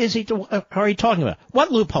are he talking about?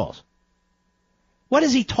 What loopholes? What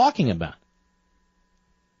is he talking about?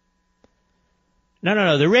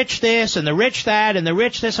 No. The rich this and the rich that and the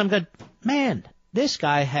rich this. I'm good. Man, this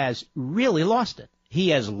guy has really lost it. He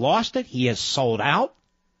has lost it. He has sold out.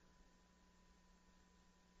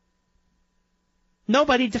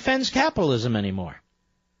 Nobody defends capitalism anymore.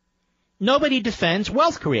 Nobody defends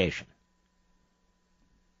wealth creation.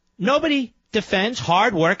 Nobody defends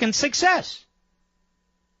hard work and success.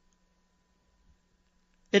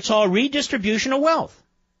 It's all redistribution of wealth.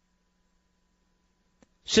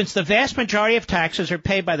 Since the vast majority of taxes are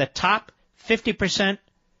paid by the top 50%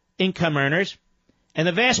 income earners, and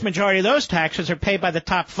the vast majority of those taxes are paid by the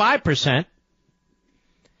top 5%,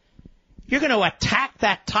 you're going to attack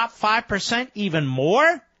that top 5% even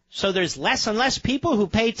more? So there's less and less people who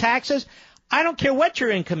pay taxes? I don't care what your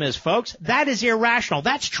income is, folks. That is irrational.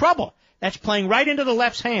 That's trouble. That's playing right into the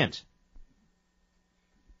left's hands.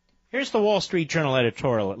 Here's the Wall Street Journal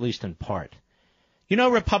editorial, at least in part. You know,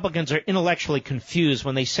 Republicans are intellectually confused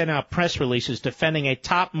when they send out press releases defending a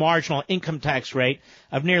top marginal income tax rate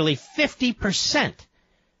of nearly 50%.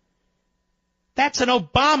 That's an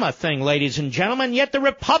Obama thing, ladies and gentlemen, yet the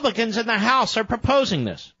Republicans in the House are proposing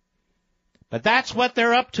this. But that's what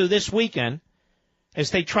they're up to this weekend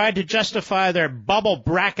as they tried to justify their bubble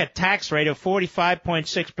bracket tax rate of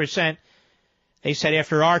 45.6%. They said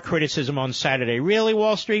after our criticism on Saturday, really,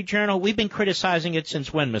 Wall Street Journal? We've been criticizing it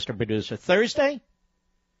since when, Mr. Producer? Thursday?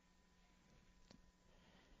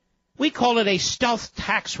 We call it a stealth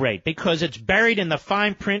tax rate because it's buried in the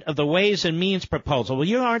fine print of the Ways and Means proposal. Well,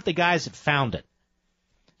 you aren't the guys that found it.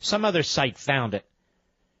 Some other site found it,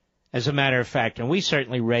 as a matter of fact, and we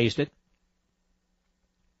certainly raised it.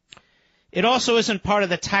 It also isn't part of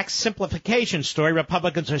the tax simplification story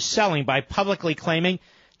Republicans are selling by publicly claiming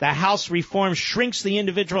the House reform shrinks the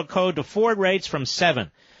individual code to 4 rates from 7.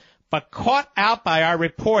 But caught out by our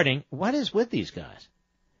reporting, what is with these guys?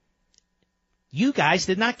 You guys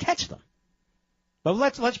did not catch them. But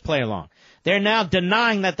let's play along. They're now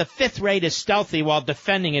denying that the 5th rate is stealthy while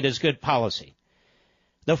defending it as good policy.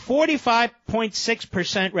 The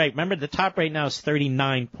 45.6% rate, remember the top rate now is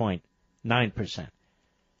 39.9%.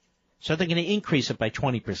 So they're going to increase it by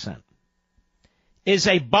 20%. Is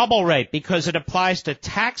a bubble rate because it applies to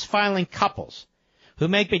tax filing couples who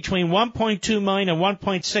make between $1.2 million and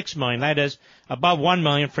 $1.6 million, that is, above $1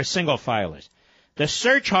 million for single filers. The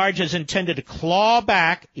surcharge is intended to claw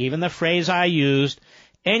back, even the phrase I used,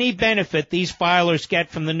 any benefit these filers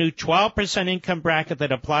get from the new 12% income bracket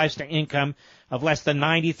that applies to income of less than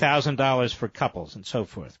 $90,000 for couples and so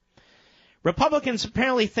forth. Republicans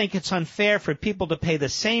apparently think it's unfair for people to pay the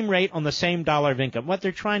same rate on the same dollar of income. What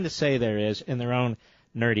they're trying to say there is, in their own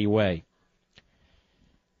nerdy way,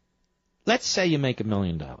 let's say you make $1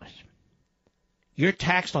 million. You're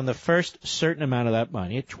taxed on the first certain amount of that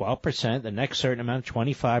money at 12%, the next certain amount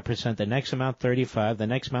 25%, the next amount 35%, the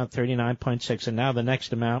next amount 39.6%, and now the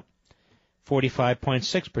next amount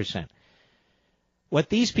 45.6%. What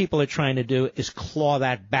these people are trying to do is claw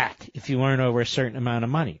that back if you earn over a certain amount of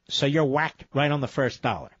money. So you're whacked right on the first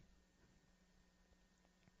dollar.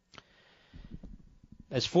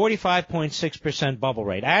 That's 45.6% bubble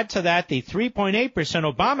rate. Add to that the 3.8%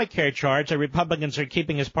 Obamacare charge that Republicans are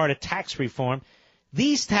keeping as part of tax reform.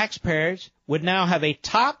 These taxpayers would now have a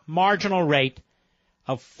top marginal rate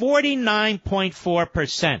of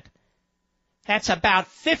 49.4%. That's about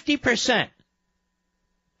 50%.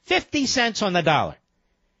 50 cents on the dollar.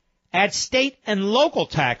 Add state and local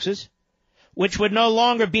taxes, which would no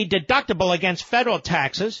longer be deductible against federal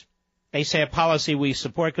taxes. They say a policy we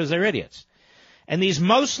support because they're idiots. And these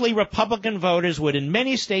mostly Republican voters would in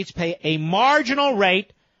many states pay a marginal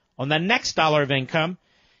rate on the next dollar of income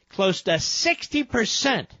close to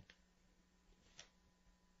 60%.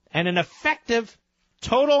 And an effective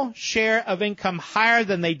total share of income higher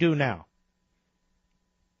than they do now.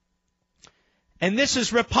 And this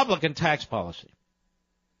is Republican tax policy.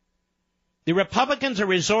 The Republicans are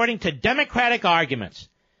resorting to Democratic arguments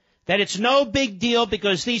that it's no big deal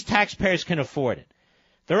because these taxpayers can afford it.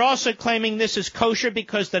 They're also claiming this is kosher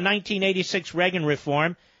because the 1986 Reagan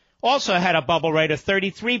reform also had a bubble rate of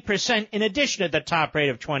 33% in addition to the top rate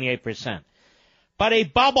of 28%. But a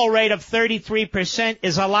bubble rate of 33%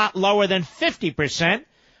 is a lot lower than 50%,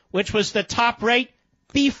 which was the top rate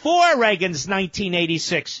before Reagan's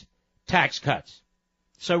 1986 tax cuts.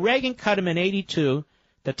 So Reagan cut him in 82,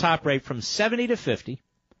 the top rate from 70 to 50.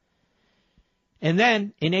 And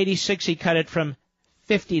then in 86, he cut it from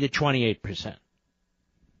 50 to 28%.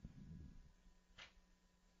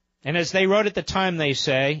 And as they wrote at the time, they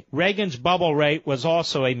say, Reagan's bubble rate was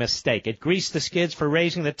also a mistake. It greased the skids for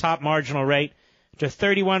raising the top marginal rate to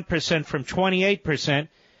 31% from 28%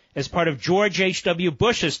 as part of George H.W.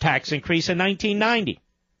 Bush's tax increase in 1990.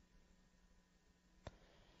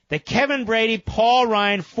 The Kevin Brady, Paul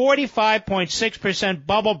Ryan 45.6%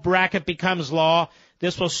 bubble bracket becomes law.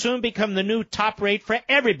 This will soon become the new top rate for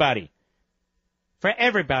everybody. For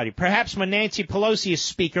everybody. Perhaps when Nancy Pelosi is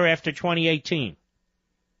Speaker after 2018.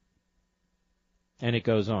 And it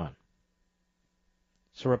goes on.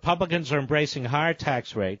 So Republicans are embracing higher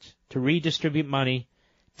tax rates to redistribute money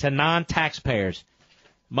to non-taxpayers,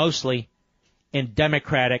 mostly in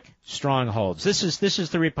Democratic strongholds. This is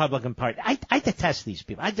the Republican Party. I detest these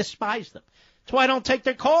people. I despise them. That's why I don't take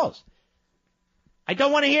their calls. I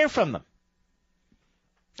don't want to hear from them.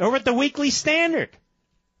 Over at the Weekly Standard,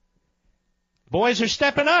 boys are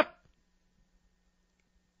stepping up.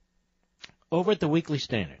 Over at the Weekly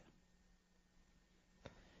Standard,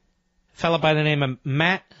 a fellow by the name of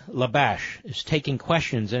Matt Labash is taking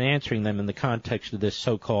questions and answering them in the context of this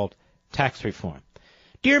so-called tax reform.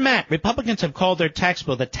 Dear Matt, Republicans have called their tax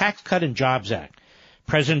bill the Tax Cut and Jobs Act.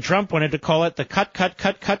 President Trump wanted to call it the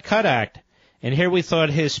Cut Act, and here we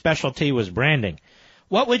thought his specialty was branding.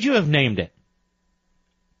 What would you have named it?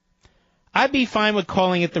 I'd be fine with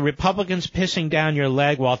calling it the Republicans pissing down your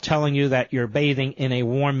leg while telling you that you're bathing in a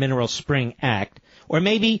warm mineral spring act, or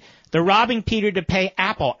maybe the Robbing Peter to Pay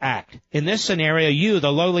Apple Act. In this scenario, you,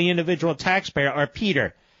 the lowly individual taxpayer, are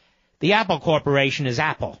Peter. The Apple Corporation is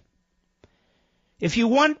Apple. If you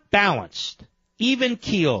want balanced,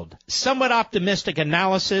 even-keeled, somewhat optimistic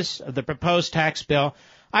analysis of the proposed tax bill,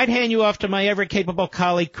 I'd hand you off to my ever-capable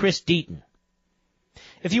colleague Chris Deaton.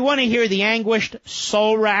 If you want to hear the anguished,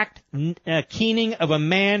 soul-racked keening of a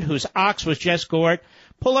man whose ox was just gored,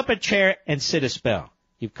 pull up a chair and sit a spell.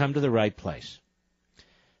 You've come to the right place.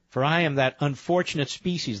 For I am that unfortunate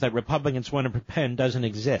species that Republicans want to pretend doesn't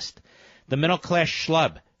exist. The middle-class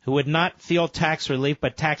schlub who would not feel tax relief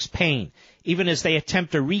but tax pain, even as they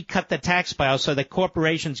attempt to recut the tax bill so that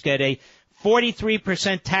corporations get a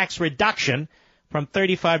 43% tax reduction from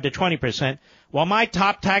 35 to 20%, while my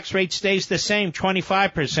top tax rate stays the same,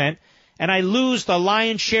 25%, and I lose the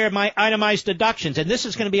lion's share of my itemized deductions. And this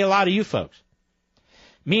is going to be a lot of you folks.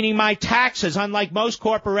 Meaning my taxes, unlike most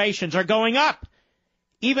corporations, are going up,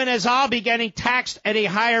 even as I'll be getting taxed at a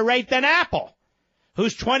higher rate than Apple,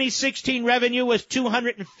 whose 2016 revenue was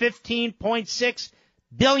 $215.6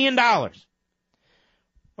 billion.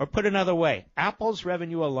 Or put another way, Apple's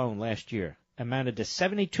revenue alone last year amounted to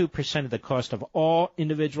 72% of the cost of all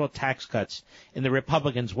individual tax cuts in the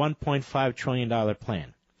Republicans' $1.5 trillion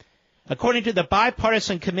plan. According to the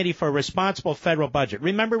Bipartisan Committee for a Responsible Federal Budget.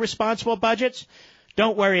 Remember responsible budgets?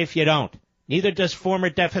 Don't worry if you don't. Neither does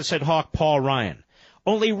former deficit hawk Paul Ryan.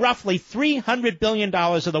 Only roughly $300 billion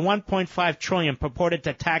of the $1.5 trillion purported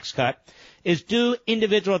to tax cut is due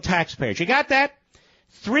individual taxpayers. You got that?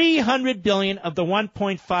 $300 billion of the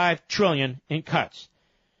 $1.5 trillion in cuts.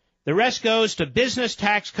 The rest goes to business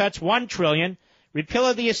tax cuts, $1 trillion, repeal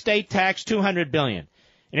of the estate tax, $200 billion.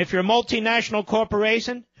 And if you're a multinational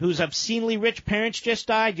corporation whose obscenely rich parents just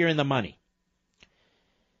died, you're in the money.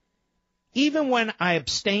 Even when I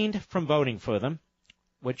abstained from voting for them,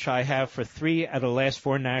 which I have for 3 out of the last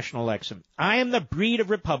 4 national elections, I am the breed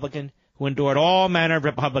of Republican who endured all manner of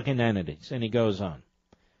Republican entities. And he goes on.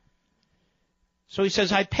 So he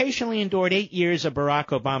says, I patiently endured 8 years of Barack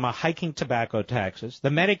Obama hiking tobacco taxes, the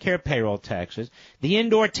Medicare payroll taxes, the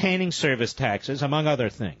indoor tanning service taxes, among other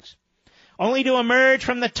things, only to emerge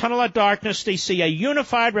from the tunnel of darkness to see a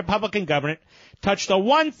unified Republican government touch the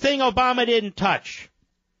one thing Obama didn't touch: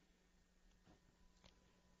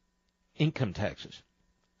 income taxes,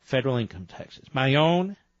 federal income taxes. My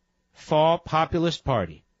own fall populist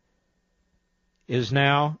party is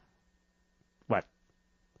now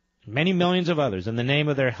many millions of others, in the name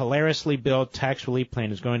of their hilariously billed tax relief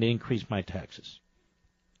plan, is going to increase my taxes.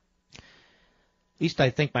 least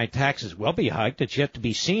I think my taxes will be hiked. It's yet to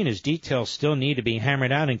be seen as details still need to be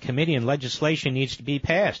hammered out in committee and legislation needs to be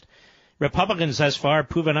passed. Republicans thus far have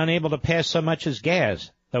proven unable to pass so much as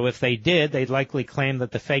gas, though if they did, they'd likely claim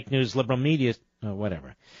that the fake news liberal media,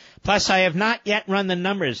 whatever. Plus, I have not yet run the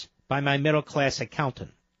numbers by my middle-class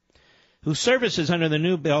accountant, whose services under the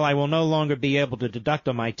new bill I will no longer be able to deduct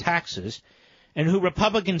on my taxes, and who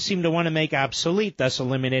Republicans seem to want to make obsolete, thus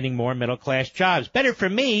eliminating more middle-class jobs. Better for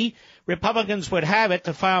me, Republicans would have it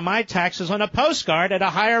to file my taxes on a postcard at a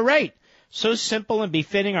higher rate. So simple and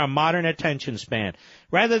befitting our modern attention span.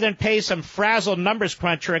 Rather than pay some frazzled numbers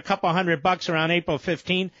cruncher a couple $100 around April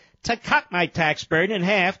 15 to cut my tax burden in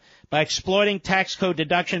half by exploiting tax code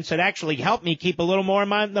deductions that actually help me keep a little more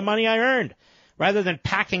of the money I earned, rather than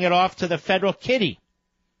packing it off to the federal kitty.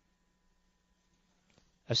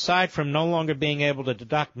 Aside from no longer being able to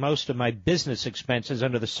deduct most of my business expenses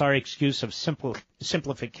under the sorry excuse of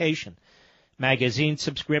simplification, magazine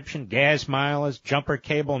subscription, gas mileage, jumper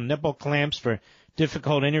cable, nipple clamps for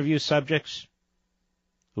difficult interview subjects.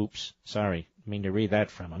 Oops, sorry, I mean to read that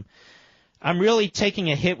from him. I'm really taking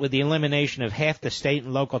a hit with the elimination of half the state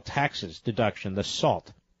and local taxes deduction, the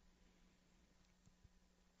SALT.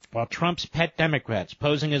 While Trump's pet Democrats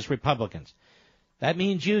posing as Republicans. That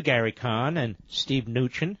means you, Gary Kahn, and Steve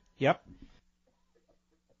Mnuchin,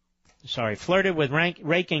 flirted with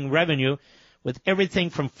raking revenue with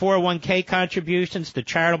everything from 401k contributions to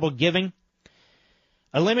charitable giving,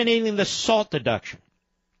 eliminating the SALT deduction,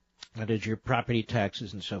 that is your property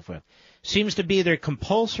taxes and so forth, seems to be their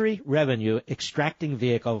compulsory revenue extracting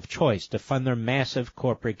vehicle of choice to fund their massive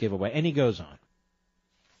corporate giveaway. And he goes on.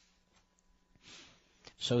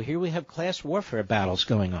 So here we have class warfare battles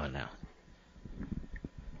going on now.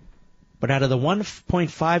 But out of the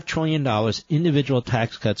 $1.5 trillion, individual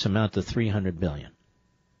tax cuts amount to $300 billion.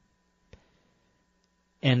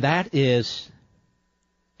 And that is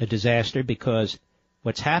a disaster because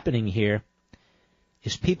what's happening here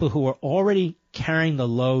is people who are already carrying the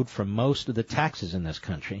load for most of the taxes in this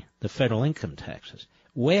country, the federal income taxes,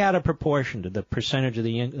 way out of proportion to the percentage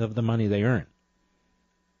of the money they earn,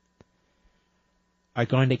 are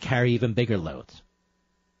going to carry even bigger loads.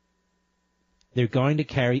 They're going to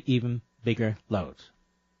carry even bigger loads.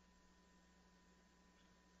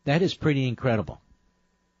 That is pretty incredible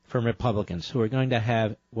from Republicans who are going to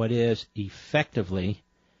have what is effectively,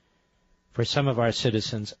 for some of our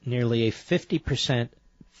citizens, nearly a 50%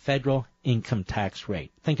 federal income tax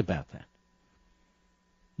rate. Think about that.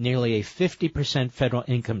 Nearly a 50% federal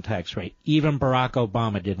income tax rate. Even Barack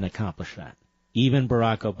Obama didn't accomplish that.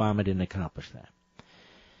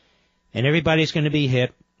 And everybody's going to be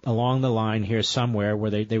hit along the line here somewhere where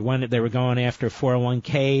they were going after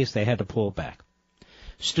 401ks, they had to pull back.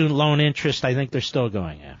 Student loan interest, I think they're still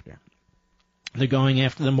going after. They're going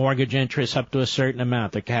after the mortgage interest up to a certain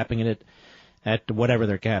amount. They're capping it at whatever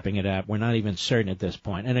they're capping it at. We're not even certain at this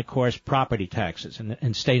point. And, of course, property taxes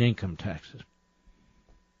and state income taxes.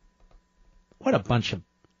 What a bunch of...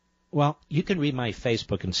 Well, you can read my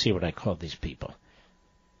Facebook and see what I call these people.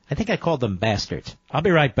 I think I called them bastards. I'll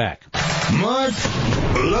be right back. Mark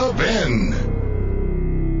Levin.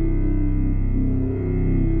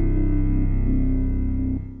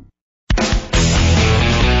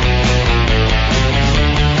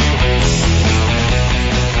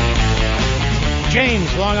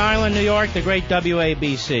 James, Long Island, New York, the great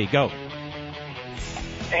WABC. Go.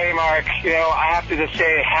 Hey, Mark. I have to just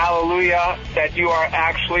say hallelujah that you are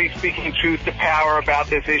actually speaking truth to power about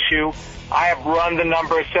this issue. I have run the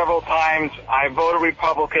numbers several times. I voted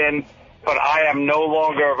Republican, but I am no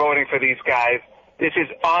longer voting for these guys. This is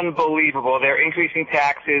unbelievable. They're increasing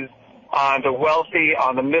taxes on the wealthy,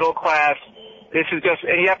 on the middle class. This is just,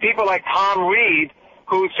 and you have people like Tom Reed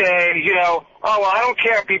who say, oh, well, I don't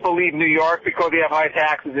care if people leave New York because they have high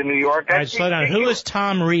taxes in New York. All right, slow down. Who is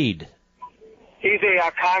Tom Reed? He's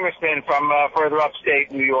a congressman from further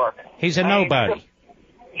upstate New York. He's a nobody.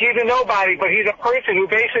 He's a nobody, but he's a person who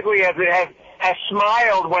basically has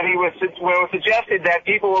smiled when it was suggested that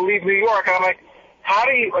people will leave New York. And I'm like,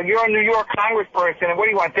 you're a New York congressperson, and what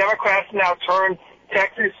do you want? Democrats now turn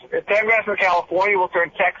Democrats in California will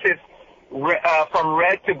turn Texas from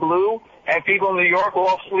red to blue, and people in New York will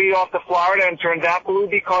all flee off to Florida and turn that blue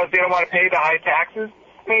because they don't want to pay the high taxes.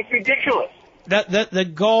 I mean, it's ridiculous. The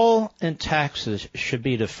goal in taxes should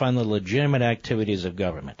be to fund the legitimate activities of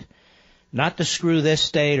government. Not to screw this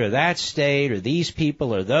state or that state or these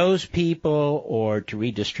people or those people, or to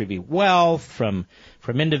redistribute wealth from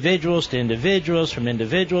individuals to individuals, from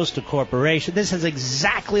individuals to corporations. This is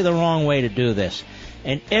exactly the wrong way to do this.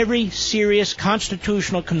 And every serious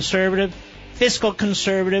constitutional conservative, fiscal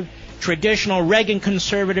conservative, traditional Reagan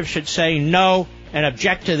conservative should say, no, and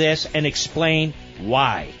object to this and explain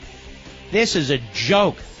why. This is a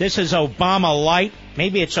joke. This is Obama light.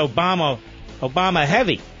 Maybe it's Obama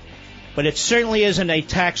heavy. But it certainly isn't a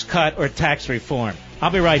tax cut or tax reform.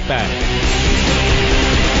 I'll be right back.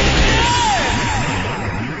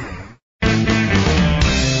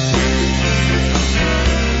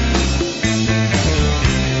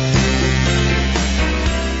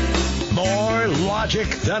 More logic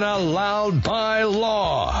than allowed by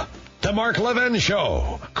law. The Mark Levin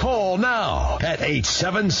Show. Call now at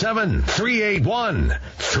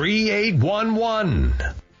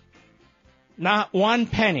 877-381-3811. Not one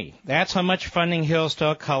penny. That's how much funding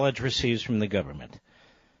Hillsdale College receives from the government.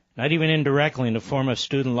 Not even indirectly in the form of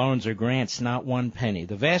student loans or grants, not one penny.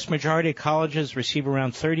 The vast majority of colleges receive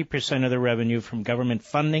around 30% of their revenue from government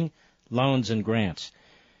funding, loans, and grants.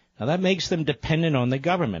 Now that makes them dependent on the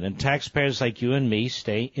government, and taxpayers like you and me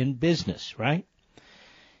stay in business, right?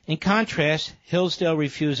 In contrast, Hillsdale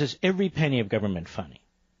refuses every penny of government funding.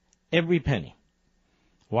 Every penny.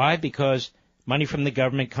 Why? Because money from the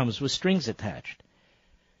government comes with strings attached.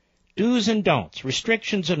 Do's and don'ts,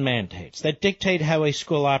 restrictions and mandates that dictate how a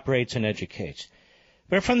school operates and educates.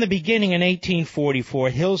 But from the beginning in 1844,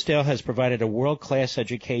 Hillsdale has provided a world-class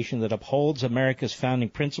education that upholds America's founding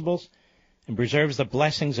principles and preserves the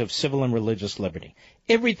blessings of civil and religious liberty.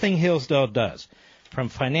 Everything Hillsdale does, from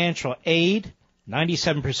financial aid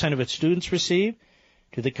 97% of its students receive,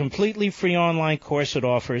 to the completely free online course it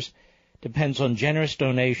offers, depends on generous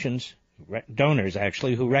donors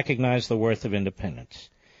who recognize the worth of independence.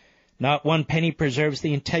 Not one penny preserves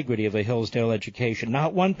the integrity of a Hillsdale education.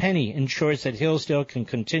 Not one penny ensures that Hillsdale can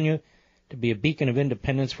continue to be a beacon of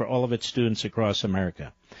independence for all of its students across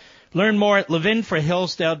America. Learn more at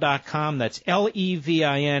levinforhillsdale.com. That's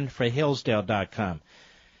Levin for Hillsdale.com.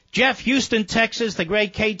 Jeff, Houston, Texas, the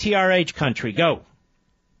great KTRH country. Go.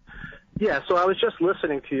 Yeah, so I was just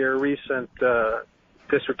listening to your recent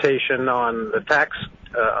dissertation on the tax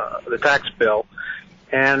bill,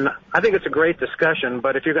 and I think it's a great discussion.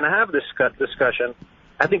 But if you're going to have this discussion,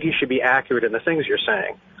 I think you should be accurate in the things you're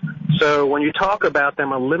saying. So when you talk about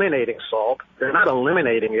them eliminating SALT, they're not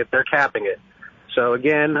eliminating it; they're capping it. So,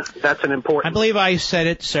 again, that's an important... I believe I said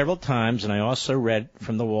it several times, and I also read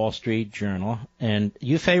from the Wall Street Journal, and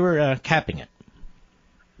you favor capping it.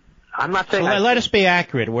 I'm not saying... So let us be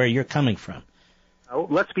accurate where you're coming from. No,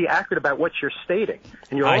 let's be accurate about what you're stating.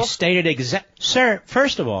 And I stated Sir,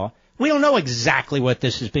 first of all, we don't know exactly what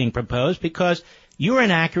this is being proposed because you're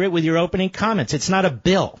inaccurate with your opening comments. It's not a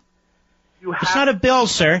bill. It's not a bill,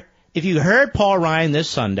 sir. If you heard Paul Ryan this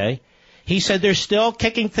Sunday, he said they're still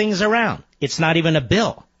kicking things around. It's not even a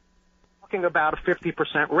bill. Talking about a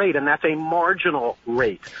 50% rate, and that's a marginal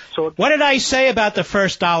rate. So what did I say about the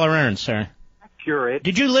first dollar earned, sir? Accurate.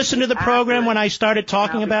 Did you listen to the program when I started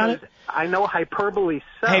talking about it? I know hyperbole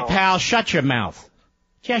sells. Hey, pal, shut your mouth.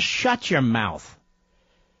 Just shut your mouth.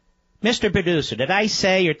 Mr. Producer, did I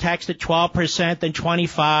say you're taxed at 12%, then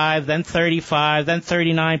 25%, then 35%, then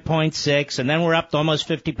 39.6%, and then we're up to almost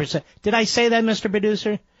 50%? Did I say that, Mr.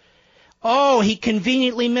 Producer? Oh, he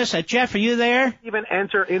conveniently missed it. Jeff, are you there? Even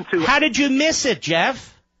enter into... How did you miss it,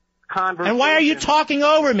 Jeff? Conversation. And why are you talking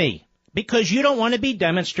over me? Because you don't want to be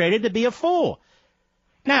demonstrated to be a fool.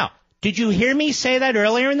 Now, did you hear me say that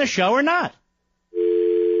earlier in the show or not?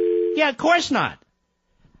 Yeah, of course not.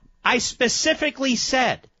 I specifically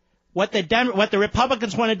said what the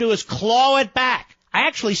Republicans want to do is claw it back. I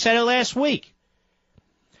actually said it last week.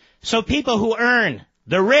 So people who earn,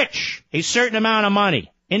 the rich, a certain amount of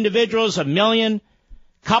money, individuals, $1 million,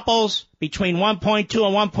 couples between 1.2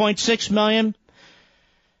 and 1.6 million,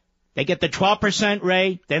 they get the 12%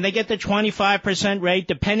 rate, then they get the 25% rate,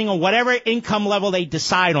 depending on whatever income level they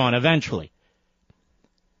decide on eventually.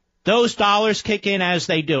 Those dollars kick in as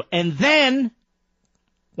they do. And then,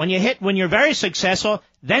 when you're very successful,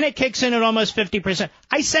 then it kicks in at almost 50%.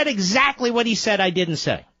 I said exactly what he said I didn't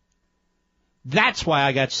say. That's why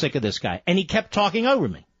I got sick of this guy. And he kept talking over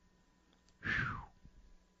me.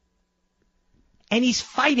 And he's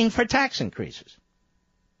fighting for tax increases.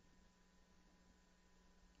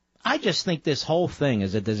 I just think this whole thing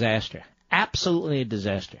is a disaster. Absolutely a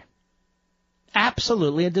disaster.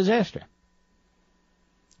 Absolutely a disaster.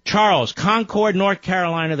 Charles, Concord, North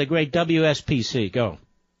Carolina, the great WSPC. Go.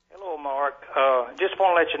 Hello, Mark. Just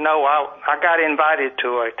want to let you know I got invited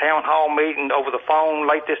to a town hall meeting over the phone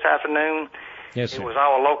late this afternoon. Yes, sir. It was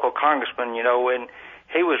our local congressman, and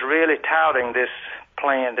he was really touting this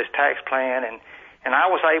plan, this tax plan, and I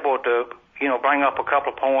was able to, bring up a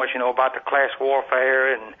couple of points, about the class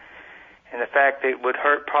warfare and the fact that it would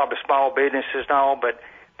hurt probably small businesses and all, but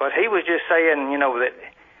he was just saying, that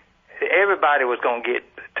everybody was going to get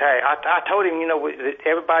tax. I told him, that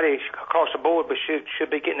everybody across the board should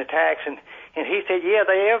be getting a tax, and he said, yeah,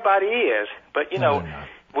 everybody is. But,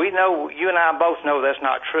 we know, you and I both know that's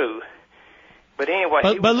not true. But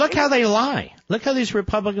anyway. But look how they lie. Look how these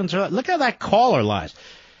Republicans are. Look how that caller lies.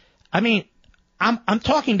 I mean, I'm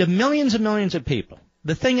talking to millions and millions of people.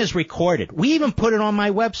 The thing is recorded. We even put it on my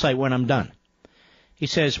website when I'm done. He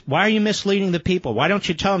says, why are you misleading the people? Why don't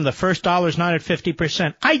you tell them the first dollar's not at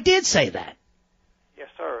 50%? I did say that. Yes,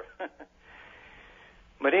 sir.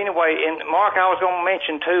 But anyway, and Mark, I was going to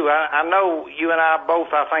mention, too, I know you and I both,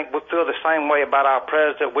 I think, would feel the same way about our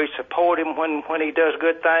president. We support him when he does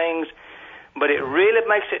good things, but it really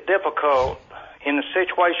makes it difficult in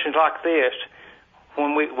situations like this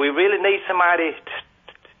when we really need somebody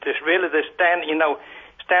to really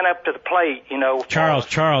stand up to the plate,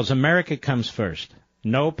 Charles, America comes first.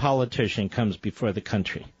 No politician comes before the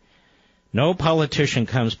country. No politician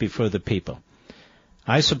comes before the people.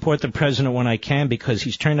 I support the president when I can because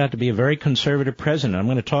he's turned out to be a very conservative president. I'm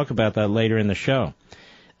going to talk about that later in the show.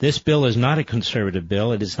 This bill is not a conservative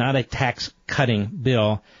bill. It is not a tax-cutting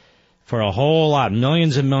bill for a whole lot,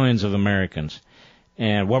 millions and millions of Americans.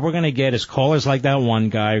 And what we're going to get is callers like that one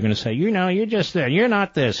guy who are going to say, you're just there. You're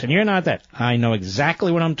not this and you're not that. I know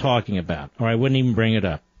exactly what I'm talking about, or I wouldn't even bring it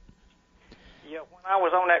up. Yeah, when I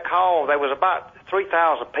was on that call, there was about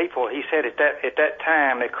 3,000 people, he said, at that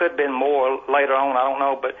time. There could have been more later on, I don't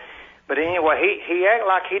know. But anyway, he acted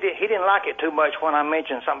like he didn't like it too much when I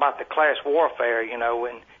mentioned something about the class warfare,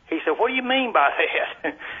 and he said, what do you mean by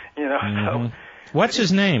that? Mm-hmm. So. What's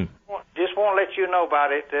his name? Just want to let you know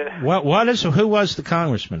about it. Who was the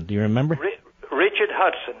congressman? Do you remember? Richard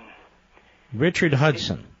Hudson. Richard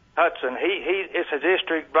Hudson. Hudson. It's a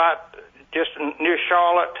district right just near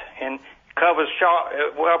Charlotte and covers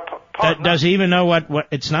Charlotte. Does he even know what?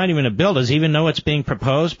 It's not even a bill. Does he even know what's being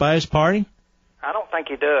proposed by his party? I don't think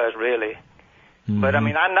he does, really. Mm-hmm. But, I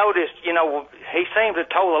mean, I noticed, he seems to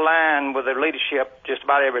toe the line with the leadership just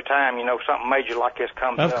about every time, something major like this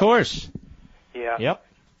comes up. Of course. Yeah. Yep.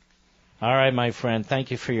 All right, my friend. Thank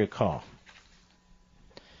you for your call.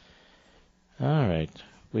 All right.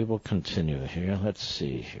 We will continue here. Let's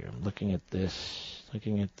see here. I'm looking at this.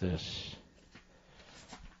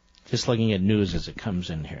 Just looking at news as it comes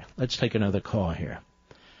in here. Let's take another call here.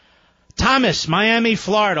 Thomas, Miami,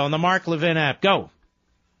 Florida, on the Mark Levin app. Go.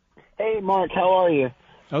 Hey, Mark. How are you?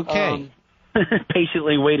 Okay.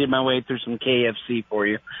 Patiently waited my way through some KFC for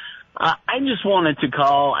you. I just wanted to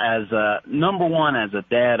call as number one, as a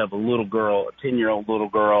dad of a little girl, a 10-year-old little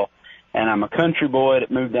girl, and I'm a country boy that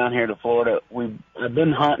moved down here to Florida. I've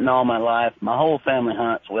been hunting all my life. My whole family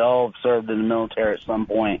hunts. We all have served in the military at some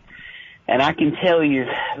point. And I can tell you,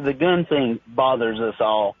 the gun thing bothers us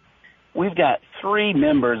all. We've got 3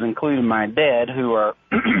 members, including my dad, who are,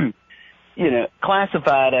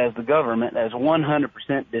 classified as the government as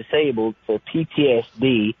 100% disabled for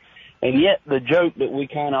PTSD. And yet the joke that we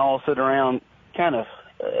kind of all sit around kind of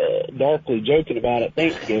darkly joking about at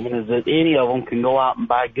Thanksgiving is that any of them can go out and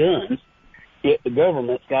buy guns, yet the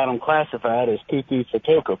government's got them classified as cuckoo for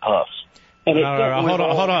Cocoa Puffs. And hold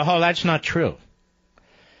on. That's not true.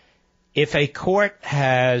 If a court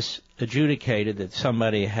has adjudicated that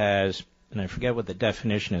somebody has, and I forget what the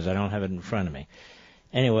definition is, I don't have it in front of me.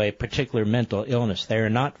 Anyway, particular mental illness, they are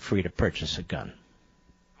not free to purchase a gun.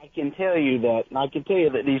 I can tell you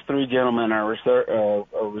that these 3 gentlemen are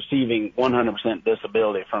receiving 100%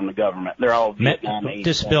 disability from the government. They're all Vietnam age.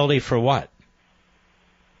 Disability for what?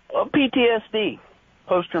 PTSD,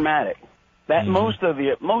 post-traumatic. That most of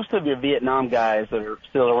your Vietnam guys that are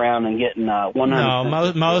still around and getting 100%.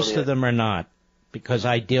 No, most of them are not, because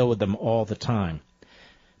I deal with them all the time.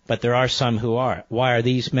 But there are some who are. Why are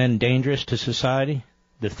these men dangerous to society?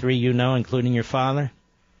 The 3 you know, including your father?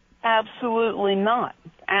 Absolutely not.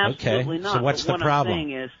 Absolutely not. So what's the problem? I'm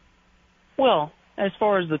saying is, well, as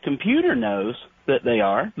far as the computer knows that they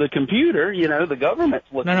are, the computer, the government's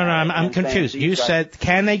looking at it. No, I'm confused. You said,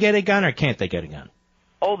 can they get a gun or can't they get a gun?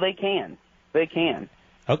 Oh, they can. They can.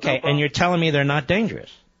 Okay, and you're telling me they're not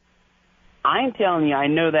dangerous? I'm telling you I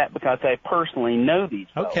know that because I personally know these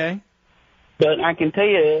folks. Okay. But I can tell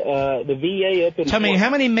you, the VA up in... Tell me,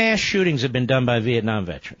 how many mass shootings have been done by Vietnam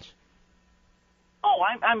veterans? Oh,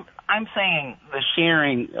 I'm saying the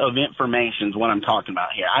sharing of information is what I'm talking about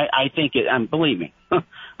here. I think believe me,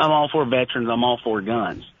 I'm all for veterans. I'm all for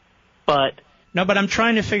guns. But I'm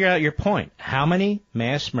trying to figure out your point. How many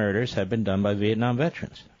mass murders have been done by Vietnam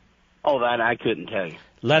veterans? Oh, that I couldn't tell you.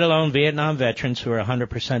 Let alone Vietnam veterans who are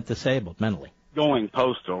 100% disabled mentally. Going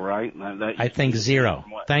postal, right? I think 0.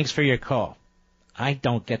 Thanks for your call. I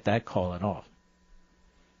don't get that call at all.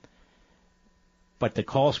 But the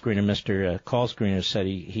call screener, Mr. Call Screener, said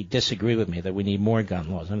he disagreed with me that we need more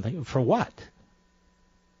gun laws. I'm thinking, for what?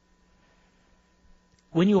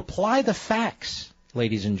 When you apply the facts,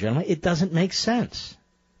 ladies and gentlemen, it doesn't make sense.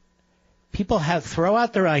 People throw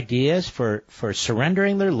out their ideas for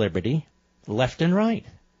surrendering their liberty left and right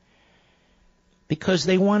because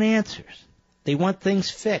they want answers. They want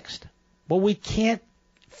things fixed. Well, we can't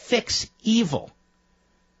fix evil.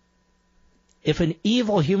 If an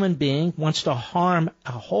evil human being wants to harm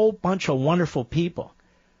a whole bunch of wonderful people,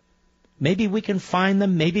 maybe we can find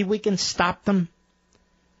them, maybe we can stop them,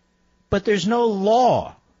 but there's no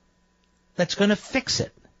law that's going to fix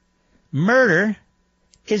it. Murder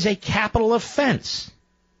is a capital offense.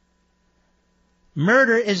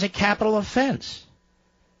 Murder is a capital offense.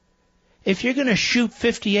 If you're going to shoot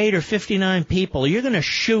 58 or 59 people, you're going to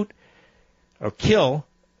shoot or kill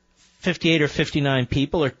 58 or 59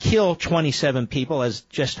 people or kill 27 people, as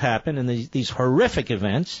just happened in these horrific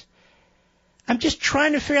events, I'm just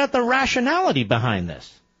trying to figure out the rationality behind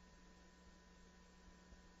this.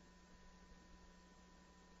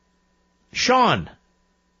 Sean,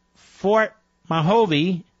 Fort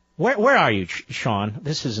Mojave. Where are you, Sean?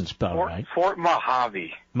 This isn't spelled right. Fort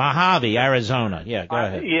Mojave. Mojave, Arizona. Yeah, go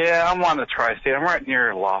ahead. Yeah, I'm on the tri-state. I'm right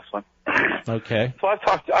near Laughlin. Okay. So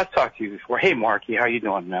I've talked to you before. Hey, Marky, how you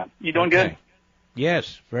doing, man? You doing good?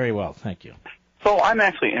 Yes, very well, thank you. So I'm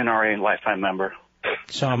actually an NRA lifetime member.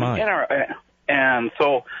 So am I. NRA, and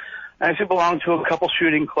so I actually belong to a couple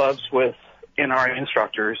shooting clubs with NRA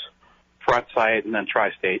instructors, front site and then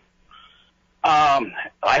tri-state.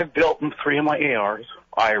 I've built 3 of my ARs.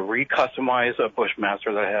 I re-customize a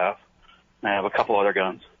Bushmaster that I have. And I have a couple other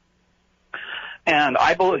guns. And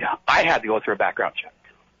I believe I had to go through a background check.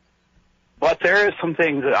 But there is some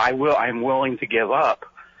things that I'm willing to give up.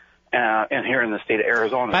 And here in the state of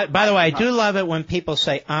Arizona. By the way, I do love it when people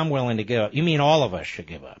say, I'm willing to give up. You mean all of us should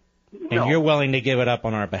give up. And No. you're willing to give it up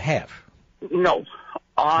on our behalf. No.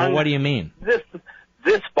 Well, what do you mean?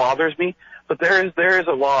 This bothers me, but there is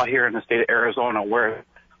a law here in the state of Arizona where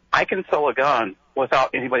I can sell a gun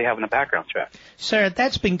without anybody having a background check. Sir,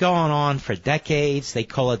 that's been going on for decades. They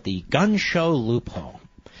call it the gun show loophole.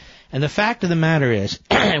 And the fact of the matter is,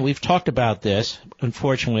 we've talked about this,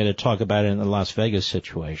 unfortunately to talk about it in the Las Vegas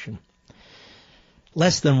situation,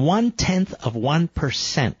 less than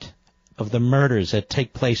 0.1% of the murders that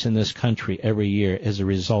take place in this country every year is a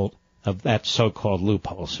result of that so-called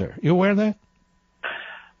loophole, sir. You aware of that?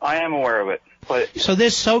 I am aware of it, but So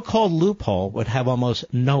this so-called loophole would have almost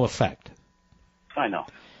no effect. I know.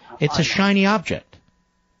 It's a shiny object.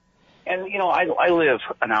 And, you know, I live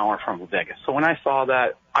an hour from Vegas. So when I saw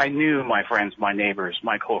that, I knew my friends, my neighbors,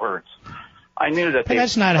 my cohorts. I knew that But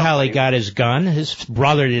that's not how he got his gun. His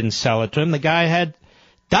brother didn't sell it to him. The guy had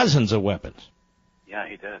dozens of weapons. Yeah,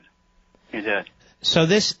 he did. He did. So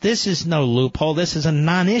this is no loophole. This is a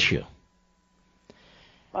non-issue.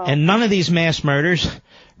 And none of these mass murders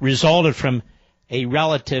resulted from a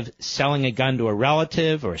relative selling a gun to a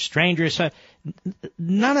relative or a stranger.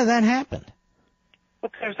 None of that happened.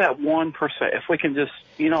 But there's that 1%. If we can just,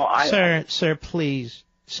 you know, Sir, please.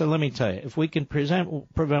 So let me tell you, if we can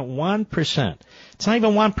prevent 1%, it's not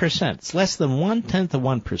even 1%. It's less than 1/10 of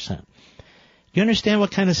 1%. You understand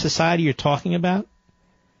what kind of society you're talking about?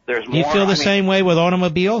 There's Do you feel the same way with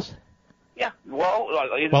automobiles? Yeah. Well,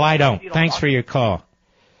 Well, I don't. Thanks for your call.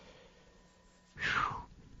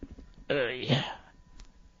 Yeah.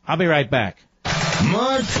 I'll be right back.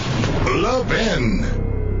 Mark Levin.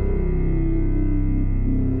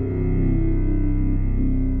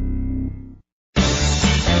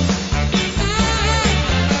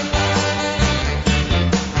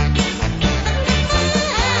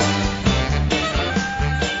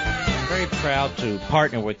 Proud to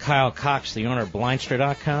partner with Kyle Cox, the owner of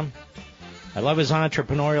Blindster.com. I love his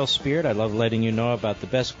entrepreneurial spirit. I love letting you know about the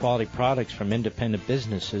best quality products from independent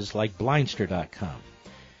businesses like Blindster.com.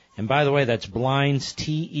 And by the way, that's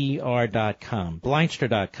blindster.com.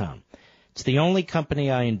 Blindster.com. It's the only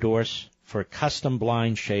company I endorse for custom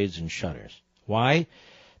blind shades and shutters. Why?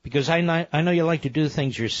 Because I know you like to do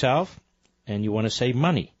things yourself and you want to save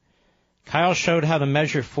money. Kyle showed how to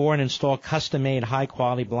measure for and install custom-made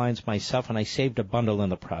high-quality blinds myself, and I saved a bundle in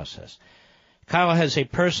the process. Kyle has a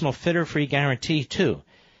personal fitter-free guarantee, too.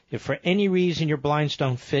 If for any reason your blinds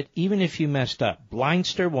don't fit, even if you messed up,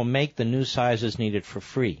 Blindster will make the new sizes needed for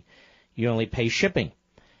free. You only pay shipping.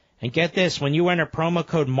 And get this, when you enter promo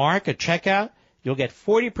code MARK at checkout, you'll get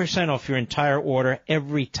 40% off your entire order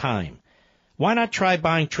every time. Why not try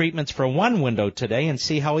buying treatments for one window today and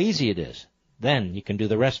see how easy it is? Then you can do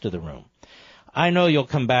the rest of the room. I know you'll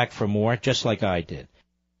come back for more, just like I did.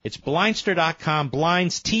 It's Blindster.com,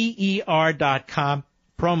 blindster.com,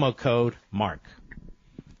 promo code MARK.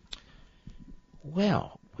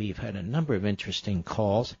 Well, we've had a number of interesting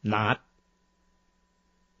calls.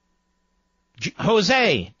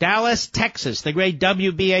 Jose, Dallas, Texas, the great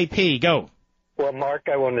WBAP. Go. Well, Mark,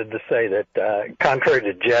 I wanted to say that contrary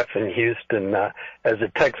to Jeff in Houston, as a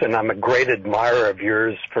Texan, I'm a great admirer of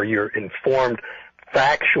yours for your informed,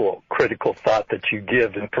 factual, critical thought that you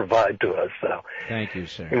give and provide to us. So, thank you,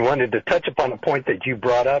 sir. And wanted to touch upon a point that you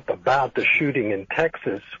brought up about the shooting in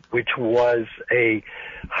Texas, which was a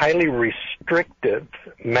highly restrictive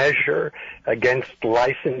measure against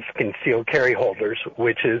licensed concealed carry holders,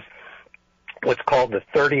 which is what's called the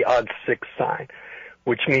 30-06 sign,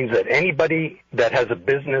 which means that anybody that has a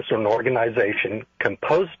business or an organization can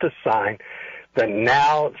post a sign that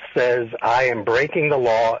now says, I am breaking the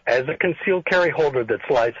law as a concealed carry holder that's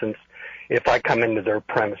licensed if I come into their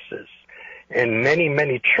premises. And many,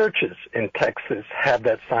 many churches in Texas have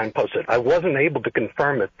that sign posted. I wasn't able to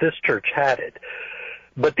confirm if this church had it.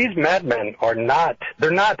 But these madmen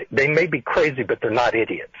they may be crazy, but they're not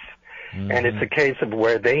idiots. Mm-hmm. And it's a case of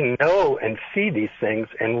where they know and see these things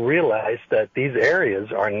and realize that these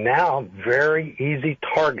areas are now very easy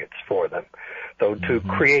targets for them, though, to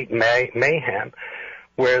create mayhem,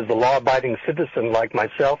 whereas the law-abiding citizen like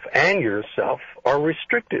myself and yourself are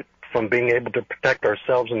restricted from being able to protect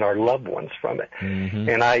ourselves and our loved ones from it. Mm-hmm.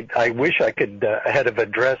 And I wish I could have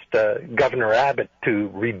addressed Governor Abbott to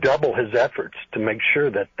redouble his efforts to make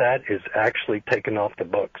sure that that is actually taken off the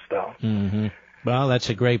books, though. Mm-hmm. Well, that's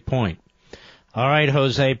a great point. All right,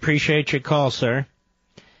 Jose, appreciate your call, sir.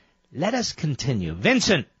 Let us continue.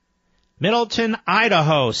 Vincent, Middleton,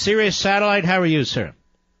 Idaho, Sirius Satellite, how are you, sir?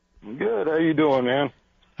 Good. How you doing, man?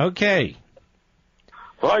 Okay.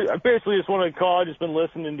 So I basically just wanted to call. I've just been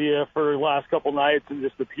listening to you for the last couple nights, and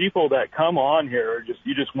just the people that come on here are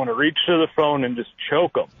you just want to reach to the phone and just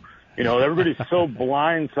choke them. You know, everybody's so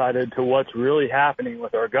blindsided to what's really happening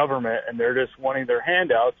with our government, and they're just wanting their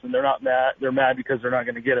handouts, and they're not mad. They're mad because they're not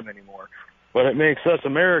going to get them anymore. But it makes us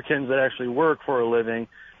Americans that actually work for a living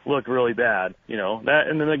look really bad, you know. That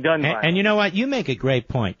and then the gun violence. And you know what? You make a great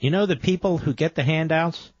point. You know the people who get the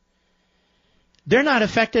handouts? They're not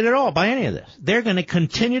affected at all by any of this. They're going to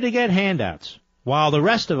continue to get handouts, while the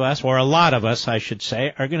rest of us, or a lot of us, I should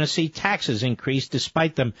say, are going to see taxes increase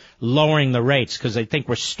despite them lowering the rates because they think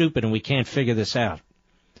we're stupid and we can't figure this out.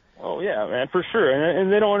 Oh yeah, man, for sure.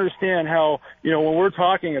 And they don't understand how, you know, when we're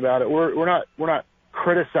talking about it, we're not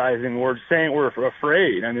criticizing. We're saying we're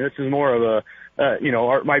afraid. I mean, this is more of a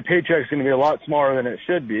my paycheck's going to be a lot smaller than it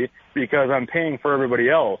should be because I'm paying for everybody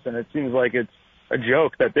else, and it seems like it's a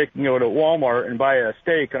joke that they can go to Walmart and buy a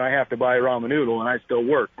steak and I have to buy a ramen noodle and I still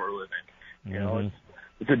work for a living. You know,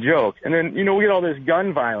 it's a joke. And then, you know, we get all this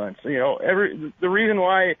gun violence. You know, the reason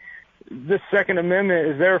why this Second Amendment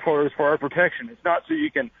is there is for our protection. It's not so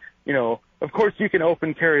you can, you know, of course you can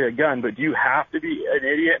open carry a gun, but do you have to be an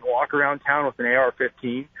idiot and walk around town with an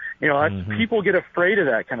AR-15? You know, people get afraid of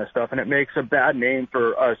that kind of stuff, and it makes a bad name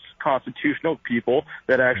for us constitutional people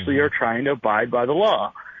that actually are trying to abide by the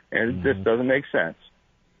law. And this doesn't make sense.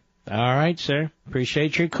 All right, sir.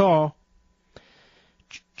 Appreciate your call.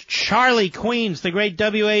 Charlie, Queens, the great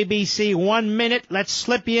WABC. 1 minute. Let's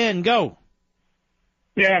slip you in. Go.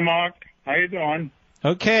 Yeah, Mark. How you doing?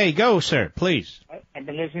 Okay, go, sir, please. I've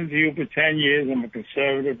been listening to you for 10 years. I'm a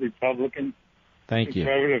conservative Republican. Thank you.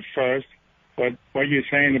 Conservative first. But what you're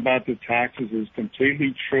saying about the taxes is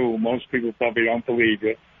completely true. Most people probably don't believe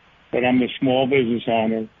it. But I'm a small business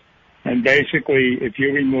owner. And basically, if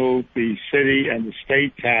you remove the city and the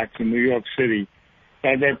state tax in New York City,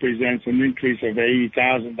 that represents an increase of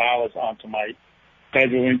 $80,000 onto my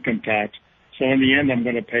federal income tax. So in the end, I'm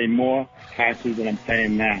going to pay more taxes than I'm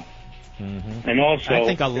paying now. And also, I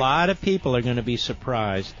think a lot of people are going to be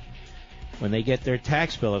surprised when they get their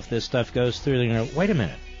tax bill if this stuff goes through. They're going to go, wait a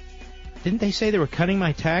minute. Didn't they say they were cutting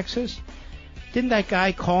my taxes? Didn't that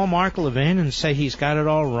guy call Mark Levin and say he's got it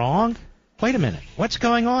all wrong? Wait a minute. What's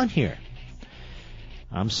going on here?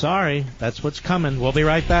 I'm sorry. That's what's coming. We'll be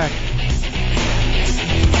right back.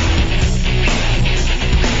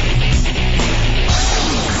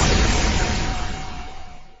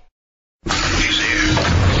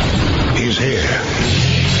 He's here.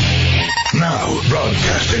 Now,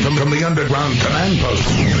 broadcasting from the underground command post,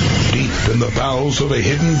 deep in the bowels of a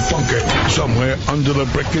hidden bunker, somewhere under the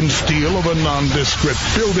brick and steel of a nondescript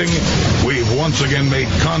building, we've once again made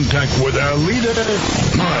contact with our leader,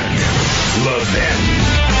 Mark Levin.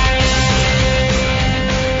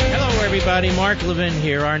 Hello, everybody. Mark Levin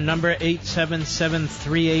here. Our number,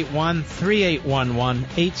 877-381-3811,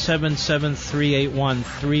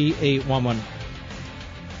 877-381-3811.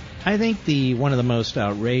 I think one of the most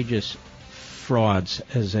outrageous frauds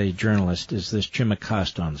as a journalist is this Jim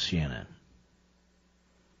Acosta on CNN.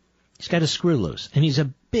 He's got a screw loose, and he's a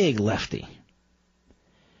big lefty.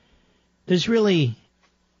 There's really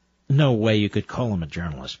no way you could call him a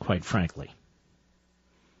journalist, quite frankly.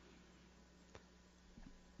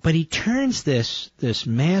 But he turns this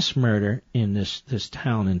mass murder in this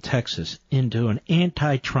town in Texas into an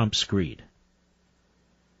anti-Trump screed.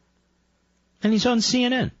 And he's on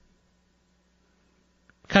CNN.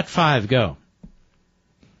 Cut 5, go.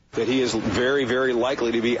 That he is very, very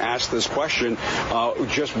likely to be asked this question,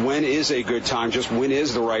 just when is a good time, just when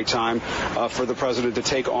is the right time for the president to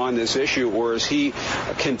take on this issue, or is he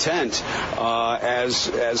content,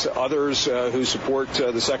 as others who support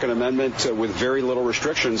the Second Amendment with very little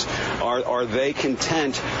restrictions, are they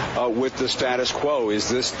content with the status quo? Is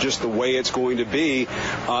this just the way it's going to be,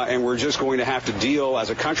 and we're just going to have to deal as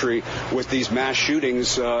a country with these mass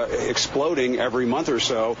shootings exploding every month or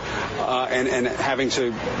so, and having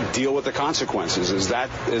to deal with the consequences? Is that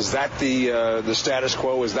the status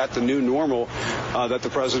quo? Is that the new normal that the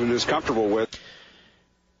president is comfortable with?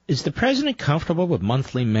 Is the president comfortable with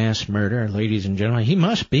monthly mass murder, ladies and gentlemen? He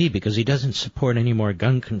must be, because he doesn't support any more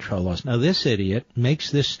gun control laws. Now, this idiot makes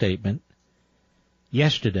this statement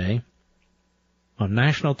yesterday on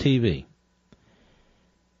national TV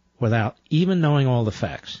without even knowing all the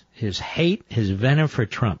facts. His hate, his venom for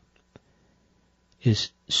Trump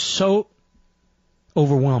is so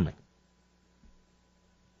overwhelming.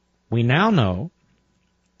 We now know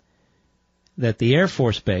that the Air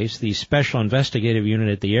Force Base, the Special Investigative Unit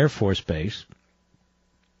at the Air Force Base,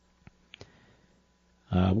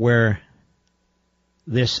 where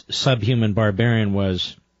this subhuman barbarian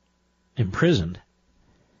was imprisoned,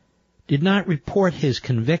 did not report his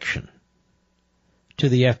conviction to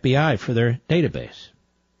the FBI for their database.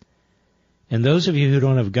 And those of you who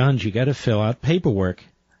don't have guns, you got to fill out paperwork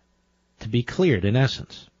to be cleared, in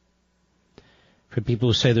essence. For people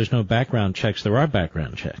who say there's no background checks, there are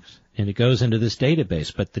background checks. And it goes into this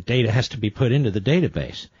database, but the data has to be put into the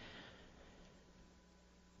database.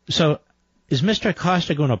 So, is Mr.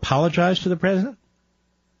 Acosta going to apologize to the president?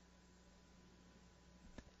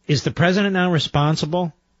 Is the president now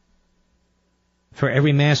responsible for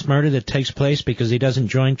every mass murder that takes place because he doesn't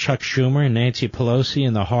join Chuck Schumer and Nancy Pelosi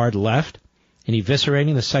and the hard left in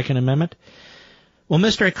eviscerating the Second Amendment? Will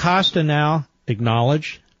Mr. Acosta now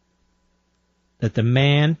acknowledge that the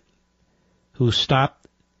man who stopped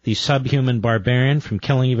the subhuman barbarian from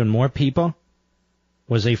killing even more people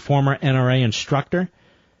was a former NRA instructor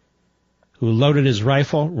who loaded his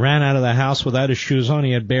rifle, ran out of the house without his shoes on,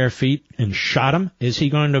 he had bare feet, and shot him? Is he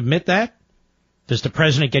going to admit that? Does the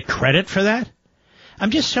president get credit for that?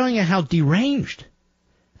 I'm just showing you how deranged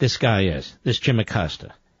this guy is, this Jim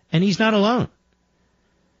Acosta. And he's not alone.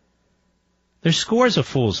 There's scores of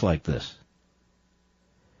fools like this.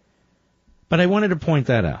 But I wanted to point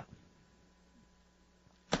that out.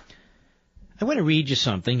 I want to read you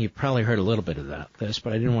something. You've probably heard a little bit of this,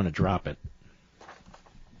 but I didn't want to drop it.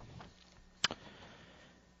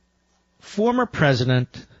 Former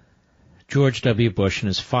President George W. Bush and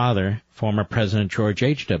his father, former President George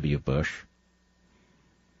H.W. Bush,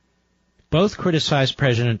 both criticized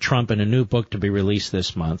President Trump in a new book to be released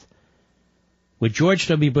this month, with George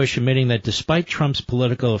W. Bush admitting that despite Trump's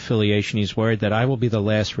political affiliation, he's worried that I will be the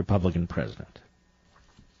last Republican president.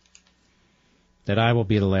 That I will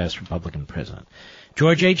be the last Republican president.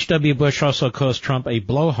 George H.W. Bush also calls Trump a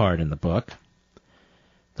blowhard in the book,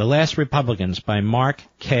 The Last Republicans by Mark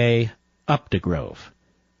K. Updegrove,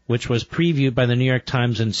 which was previewed by the New York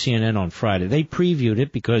Times and CNN on Friday. They previewed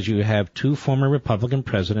it because you have two former Republican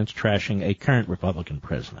presidents trashing a current Republican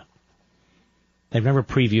president. They've never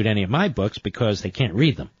previewed any of my books because they can't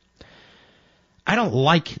read them. I don't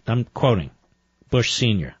like, I'm quoting Bush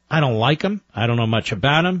Sr., I don't like him, I don't know much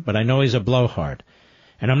about him, but I know he's a blowhard.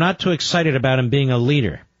 And I'm not too excited about him being a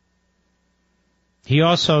leader. He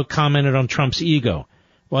also commented on Trump's ego.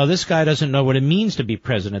 Well, this guy doesn't know what it means to be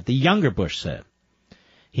president, the younger Bush said.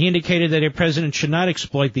 He indicated that a president should not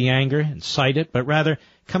exploit the anger, incite it, but rather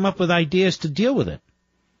come up with ideas to deal with it.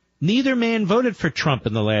 Neither man voted for Trump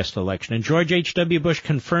in the last election, and George H.W. Bush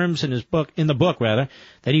confirms in the book, that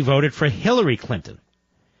he voted for Hillary Clinton.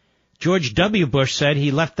 George W. Bush said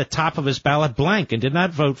he left the top of his ballot blank and did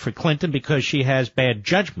not vote for Clinton because she has bad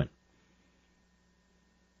judgment.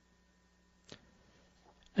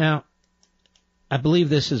 Now, I believe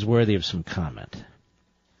this is worthy of some comment.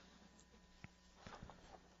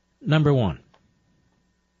 Number one,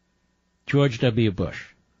 George W. Bush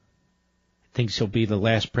thinks he'll be the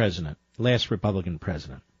last president, last Republican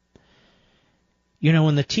president. You know,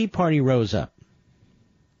 when the Tea Party rose up,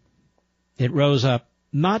 it rose up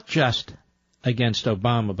not just against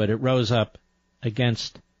Obama, but it rose up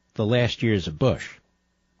against the last years of Bush.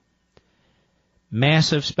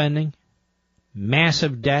 Massive spending,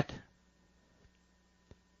 massive debt.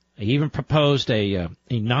 He even proposed a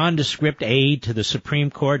nondescript aid to the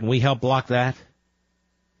Supreme Court, and we helped block that.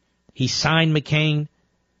 He signed McCain,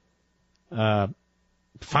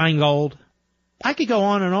 Feingold. I could go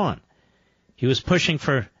on and on. He was pushing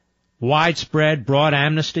for widespread, broad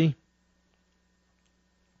amnesty.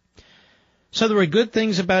 So there were good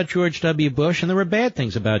things about George W. Bush, and there were bad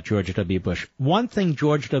things about George W. Bush. One thing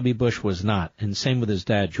George W. Bush was not, and same with his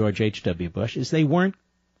dad, George H.W. Bush, is they weren't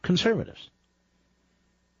conservatives.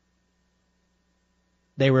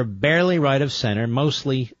 They were barely right of center,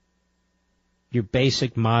 mostly your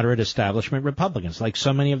basic moderate establishment Republicans, like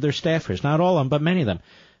so many of their staffers, not all of them, but many of them,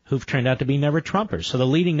 who've turned out to be never-Trumpers. So the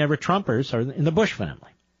leading never-Trumpers are in the Bush family.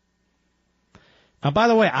 Now, by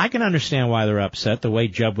the way, I can understand why they're upset, the way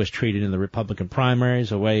Jeb was treated in the Republican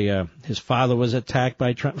primaries, the way his father was attacked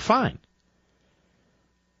by Trump. Fine.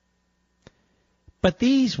 But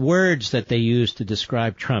these words that they use to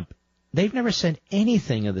describe Trump, they've never said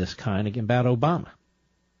anything of this kind about Obama.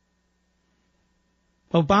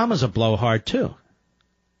 Obama's a blowhard, too,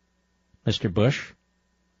 Mr. Bush.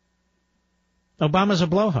 Obama's a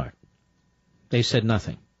blowhard. They said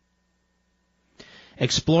nothing.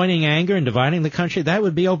 Exploiting anger and dividing the country, that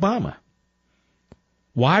would be Obama.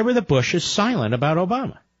 Why were the Bushes silent about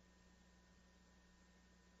Obama?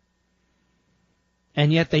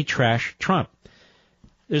 And yet they trash Trump.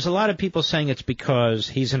 There's a lot of people saying it's because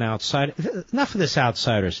he's an outsider. Enough of this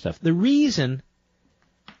outsider stuff. The reason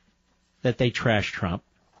that they trash Trump,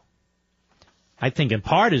 I think in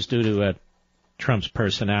part is due to Trump's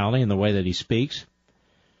personality and the way that he speaks.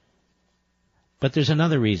 But there's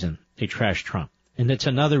another reason they trash Trump. And it's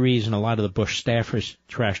another reason a lot of the Bush staffers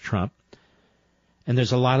trash Trump. And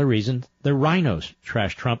there's a lot of reasons the rhinos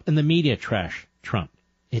trash Trump and the media trash Trump.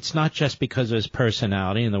 It's not just because of his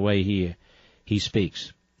personality and the way he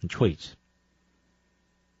speaks and tweets.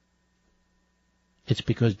 It's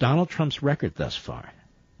because Donald Trump's record thus far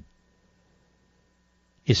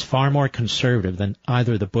is far more conservative than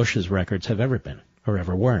either of the Bush's records have ever been or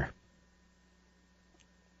ever were.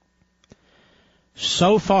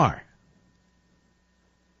 So far,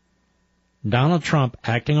 Donald Trump,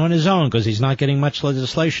 acting on his own because he's not getting much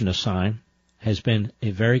legislation to sign, has been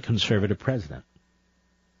a very conservative president.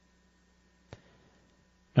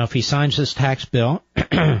 Now, if he signs this tax bill,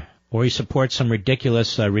 or he supports some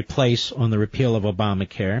ridiculous replace on the repeal of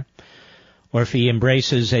Obamacare, or if he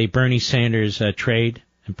embraces a Bernie Sanders trade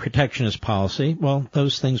and protectionist policy, well,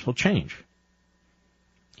 those things will change.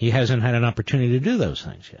 He hasn't had an opportunity to do those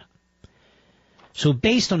things yet. So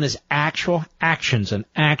based on his actual actions and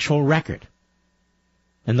actual record,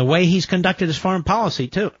 and the way he's conducted his foreign policy,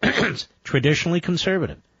 too, it's traditionally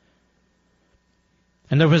conservative.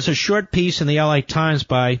 And there was a short piece in the LA Times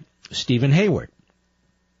by Stephen Hayward,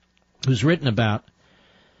 who's written about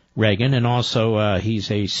Reagan, and also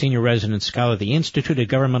he's a senior resident scholar at the Institute of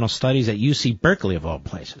Governmental Studies at UC Berkeley, of all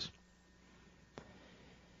places.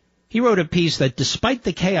 He wrote a piece that despite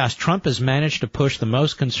the chaos, Trump has managed to push the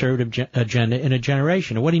most conservative agenda in a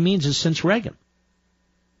generation. And what he means is since Reagan.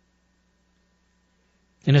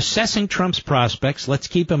 In assessing Trump's prospects, let's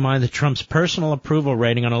keep in mind that Trump's personal approval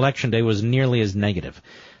rating on Election Day was nearly as negative.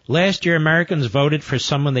 Last year, Americans voted for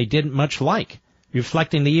someone they didn't much like,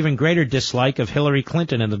 reflecting the even greater dislike of Hillary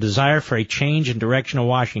Clinton and the desire for a change in direction of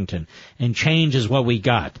Washington. And change is what we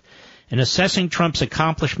got. In assessing Trump's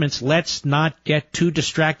accomplishments, let's not get too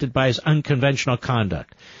distracted by his unconventional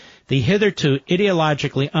conduct. The hitherto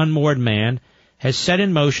ideologically unmoored man has set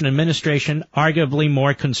in motion an administration arguably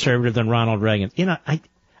more conservative than Ronald Reagan. You know,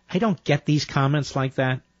 I don't get these comments like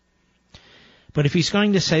that. But if he's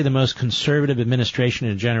going to say the most conservative administration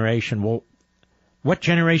in a generation, well, what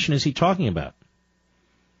generation is he talking about?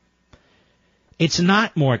 It's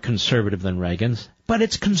not more conservative than Reagan's, but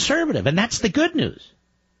it's conservative, and that's the good news.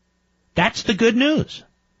 That's the good news.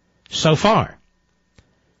 So far.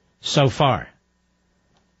 So far.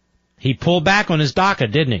 He pulled back on his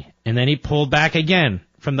DACA, didn't he? And then he pulled back again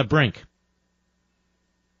from the brink.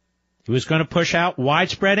 He was going to push out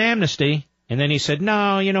widespread amnesty, and then he said,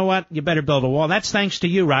 no, you know what? You better build a wall. That's thanks to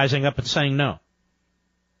you rising up and saying no.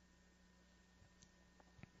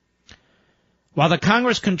 While the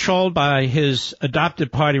Congress controlled by his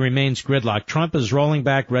adopted party remains gridlocked, Trump is rolling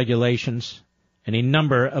back regulations and a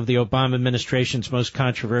number of the Obama administration's most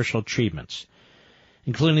controversial achievements,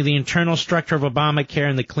 including the internal structure of Obamacare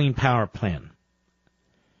and the Clean Power Plan.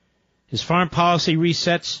 His foreign policy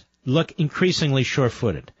resets look increasingly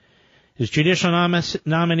sure-footed. His judicial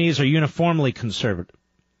nominees are uniformly conservative.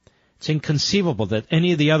 It's inconceivable that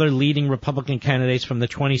any of the other leading Republican candidates from the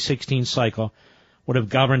 2016 cycle would have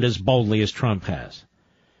governed as boldly as Trump has.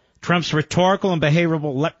 Trump's rhetorical and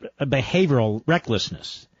behavioral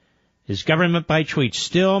recklessness, his government by tweets,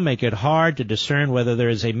 still make it hard to discern whether there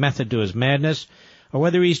is a method to his madness or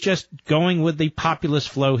whether he's just going with the populist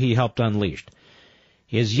flow he helped unleash.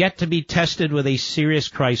 He is yet to be tested with a serious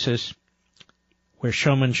crisis where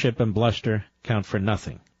showmanship and bluster count for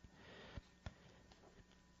nothing.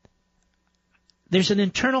 There's an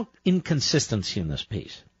internal inconsistency in this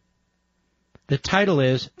piece. The title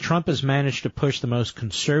is, Trump has managed to push the most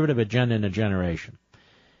conservative agenda in a generation.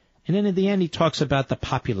 And then at the end he talks about the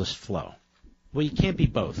populist flow. Well, you can't be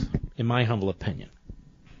both, in my humble opinion.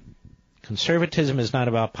 Conservatism is not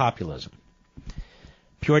about populism.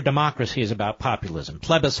 Pure democracy is about populism.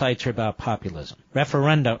 Plebiscites are about populism.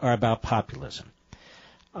 Referenda are about populism.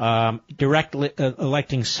 Directly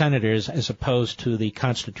electing senators as opposed to the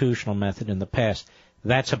constitutional method in the past,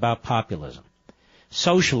 that's about populism.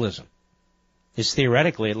 Socialism is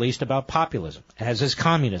theoretically at least about populism, as is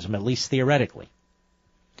communism, at least theoretically.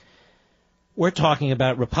 We're talking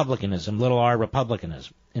about republicanism, little r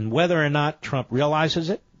republicanism. And whether or not Trump realizes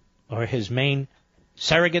it, or his main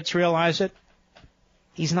surrogates realize it,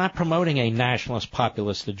 he's not promoting a nationalist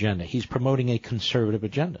populist agenda. He's promoting a conservative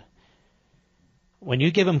agenda. When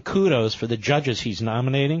you give him kudos for the judges he's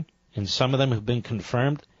nominating, and some of them have been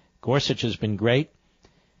confirmed, Gorsuch has been great.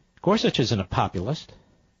 Gorsuch isn't a populist.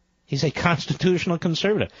 He's a constitutional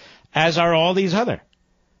conservative, as are all these other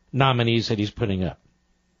nominees that he's putting up,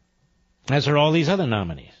 as are all these other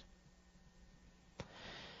nominees.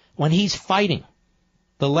 When he's fighting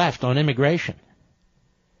the left on immigration,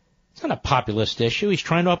 it's not a populist issue. He's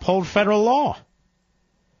trying to uphold federal law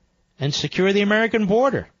and secure the American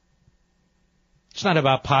border. It's not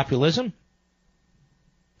about populism.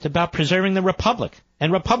 It's about preserving the republic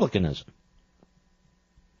and republicanism.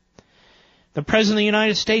 The President of the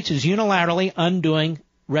United States is unilaterally undoing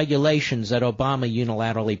regulations that Obama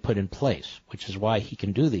unilaterally put in place, which is why he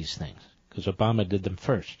can do these things, because Obama did them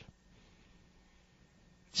first.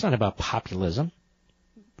 It's not about populism.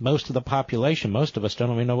 Most of the population, most of us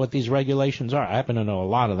don't even know what these regulations are. I happen to know a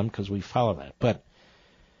lot of them because we follow that. But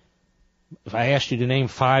if I asked you to name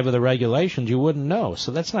 5 of the regulations, you wouldn't know.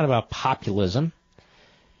 So that's not about populism.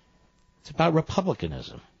 It's about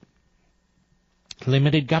republicanism.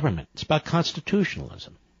 Limited government. It's about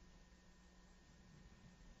constitutionalism.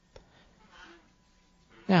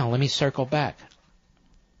 Now, let me circle back.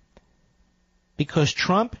 Because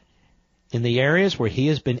Trump, in the areas where he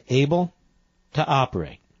has been able to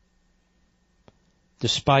operate,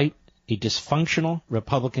 despite a dysfunctional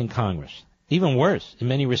Republican Congress, even worse, in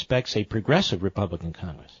many respects, a progressive Republican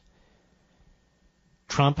Congress,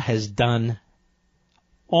 Trump has done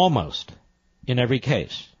almost, in every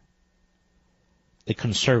case, the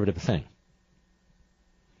conservative thing.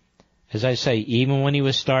 As I say, even when he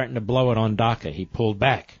was starting to blow it on DACA, he pulled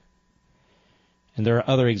back. And there are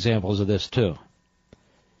other examples of this too.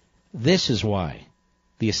 This is why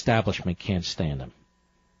the establishment can't stand him.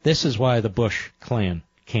 This is why the Bush clan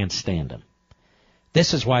can't stand him.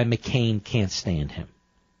 This is why McCain can't stand him.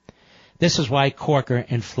 This is why Corker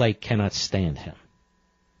and Flake cannot stand him.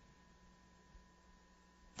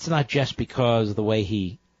 It's not just because of the way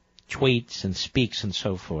he tweets and speaks and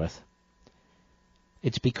so forth.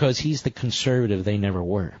 It's because he's the conservative they never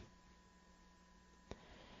were.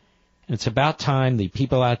 And it's about time the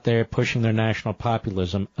people out there pushing their national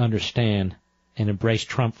populism understand and embrace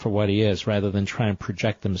Trump for what he is rather than try and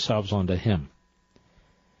project themselves onto him.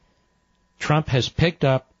 Trump has picked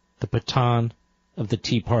up the baton of the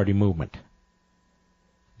Tea Party movement.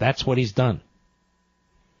 That's what he's done.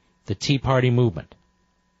 The Tea Party movement.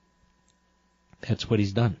 That's what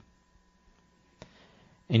he's done.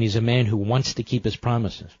 And he's a man who wants to keep his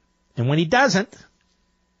promises. And when he doesn't,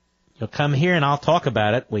 he'll come here and I'll talk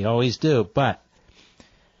about it. We always do. But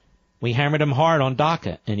we hammered him hard on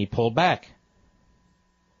DACA and he pulled back.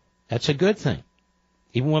 That's a good thing.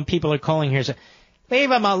 Even when people are calling here and saying, leave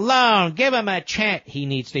him alone, give him a chance, he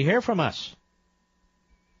needs to hear from us.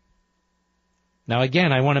 Now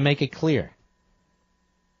again, I want to make it clear.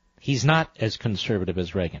 He's not as conservative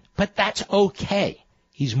as Reagan. But that's okay.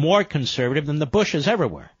 He's more conservative than the Bushes ever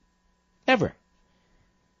were. Ever.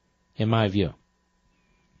 In my view.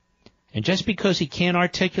 And just because he can't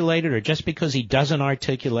articulate it or just because he doesn't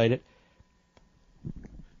articulate it,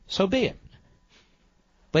 so be it.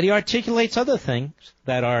 But he articulates other things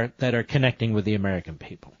that are connecting with the American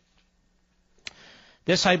people.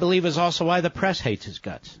 This, I believe, is also why the press hates his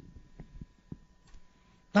guts.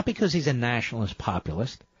 Not because he's a nationalist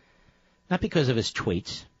populist. Not because of his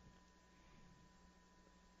tweets,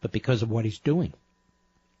 but because of what he's doing.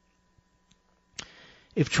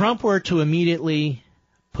 If Trump were to immediately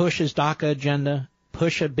push his DACA agenda,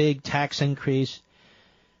 push a big tax increase,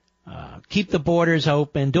 keep the borders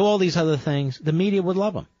open, do all these other things, the media would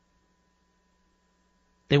love him.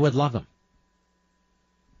 They would love him.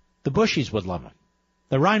 The Bushies would love him.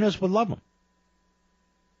 The rhinos would love him.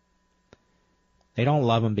 They don't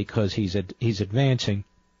love him because he's advancing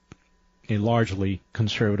a largely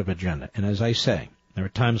conservative agenda. And as I say, there are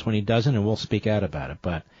times when he doesn't, and we'll speak out about it.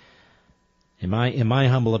 But in my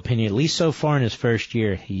humble opinion, at least so far in his first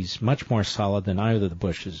year, he's much more solid than either of the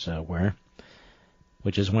Bushes were,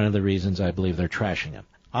 which is one of the reasons I believe they're trashing him.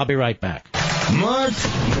 I'll be right back. Mark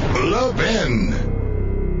Levin.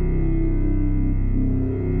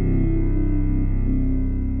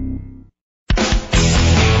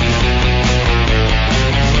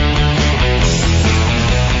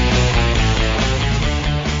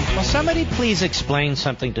 Somebody please explain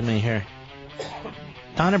something to me here.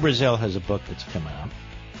 Donna Brazile has a book that's come out.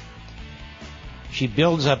 She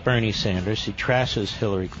builds up Bernie Sanders. She trashes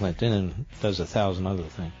Hillary Clinton and does 1,000 other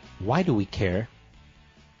things. Why do we care?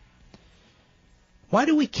 Why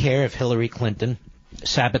do we care if Hillary Clinton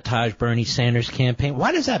sabotaged Bernie Sanders' campaign?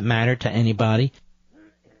 Why does that matter to anybody?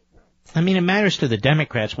 I mean, it matters to the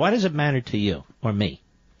Democrats. Why does it matter to you or me?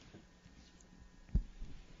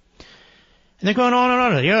 And they're going on and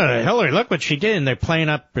on. Yeah, Hillary, look what she did. And they're playing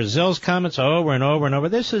up Brazile's comments over and over and over.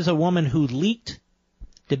 This is a woman who leaked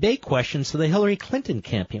debate questions to the Hillary Clinton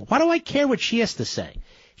campaign. Why do I care what she has to say?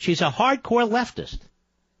 She's a hardcore leftist.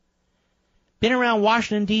 Been around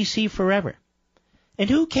Washington, D.C. forever. And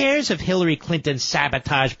who cares if Hillary Clinton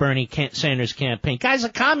sabotaged Bernie Sanders' campaign? Guy's a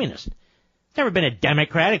communist. Never been a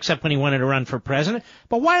Democrat except when he wanted to run for president.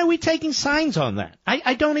 But why are we taking signs on that?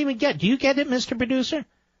 I don't even get. Do you get it, Mr. Producer?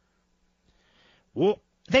 Well,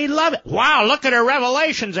 they love it. Wow, look at her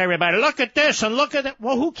revelations, everybody. Look at this and look at that.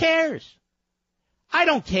 Well, who cares? I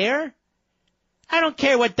don't care. I don't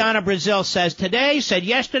care what Donna Brazile says today, said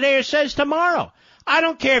yesterday, or says tomorrow. I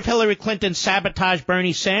don't care if Hillary Clinton sabotaged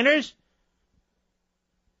Bernie Sanders.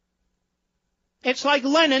 It's like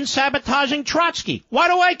Lenin sabotaging Trotsky. Why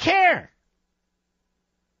do I care?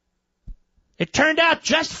 It turned out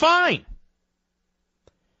just fine.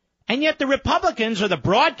 And yet the Republicans or the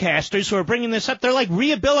broadcasters who are bringing this up, they're like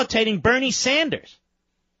rehabilitating Bernie Sanders.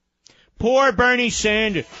 Poor Bernie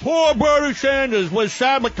Sanders. Poor Bernie Sanders was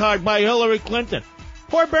sabotaged by Hillary Clinton.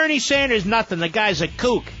 Poor Bernie Sanders, nothing. The guy's a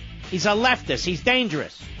kook. He's a leftist. He's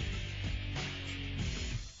dangerous.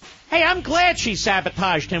 Hey, I'm glad she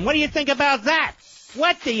sabotaged him. What do you think about that?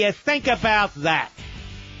 What do you think about that?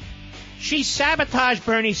 She sabotaged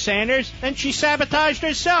Bernie Sanders, then she sabotaged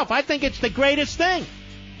herself. I think it's the greatest thing.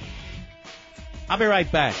 I'll be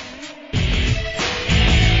right back.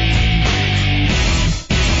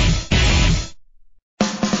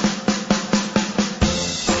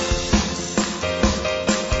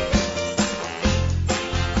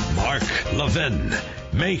 Mark Levin,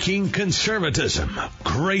 making conservatism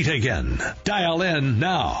great again. Dial in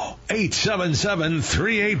now,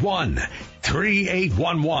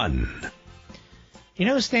 877-381-3811. You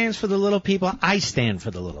know who stands for the little people? I stand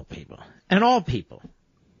for the little people. And all people.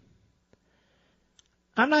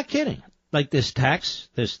 I'm not kidding. Like this tax,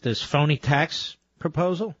 this phony tax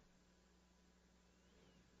proposal.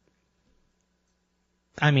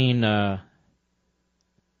 I mean, the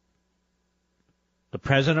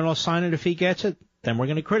president will sign it if he gets it, then we're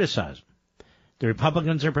going to criticize him. The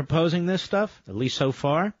Republicans are proposing this stuff, at least so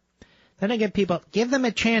far. Then I get people, give them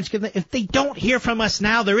a chance. If they don't hear from us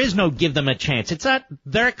now, there is no give them a chance. It's not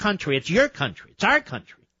their country. It's your country. It's our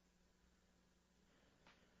country.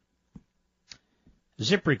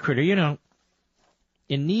 ZipRecruiter, you know,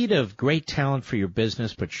 in need of great talent for your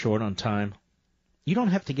business but short on time, you don't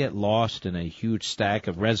have to get lost in a huge stack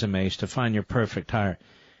of resumes to find your perfect hire.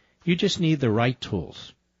 You just need the right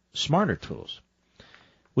tools, smarter tools.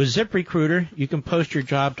 With ZipRecruiter, you can post your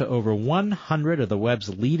job to over 100 of the web's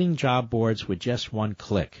leading job boards with just one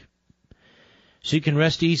click. So you can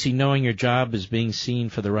rest easy knowing your job is being seen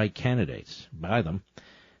for the right candidates. Buy them.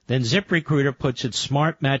 Then ZipRecruiter puts its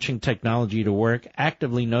smart matching technology to work,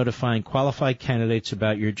 actively notifying qualified candidates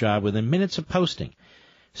about your job within minutes of posting,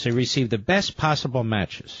 so you receive the best possible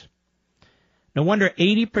matches. No wonder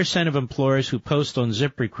 80% of employers who post on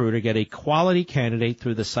ZipRecruiter get a quality candidate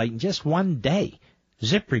through the site in just one day.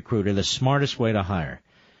 ZipRecruiter, the smartest way to hire.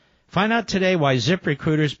 Find out today why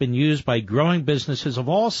ZipRecruiter has been used by growing businesses of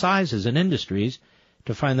all sizes and industries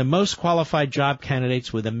to find the most qualified job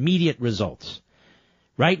candidates with immediate results.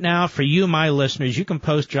 Right now, for you, my listeners, you can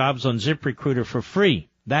post jobs on ZipRecruiter for free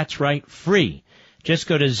That's right, free. Just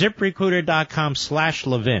go to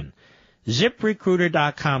ZipRecruiter.com/Levin.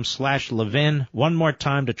 ZipRecruiter.com/Levin. One more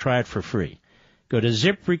time to try it for free. Go to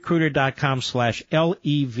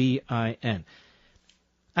ZipRecruiter.com/LEVIN.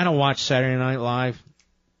 I don't watch Saturday Night Live.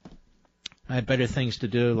 I had better things to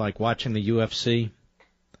do, like watching the UFC.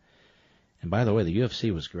 And by the way, the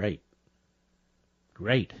UFC was great.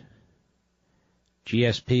 Great.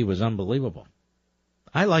 GSP was unbelievable.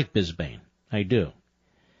 I like Bisbane. I do.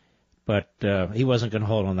 But he wasn't going to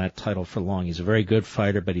hold on that title for long. He's a very good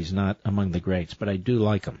fighter, but he's not among the greats. But I do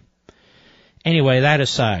like him. Anyway, that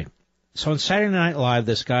aside. So on Saturday Night Live,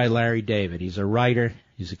 this guy, Larry David, he's a writer,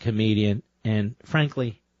 he's a comedian, and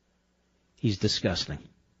frankly, he's disgusting.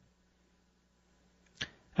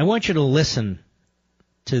 I want you to listen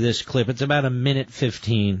to this clip. It's about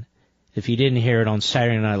 1:15. If you didn't hear it on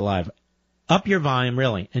Saturday Night Live, up your volume,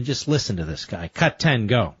 really, and just listen to this guy. Cut 10,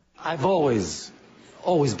 go. I've always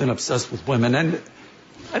been obsessed with women, and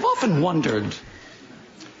I've often wondered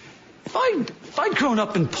if I'd grown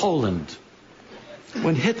up in Poland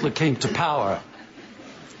when Hitler came to power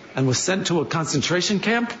and was sent to a concentration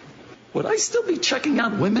camp, would I still be checking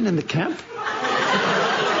out women in the camp?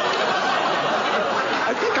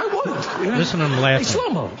 I think I would. You know? Listen to him laughing. Hey,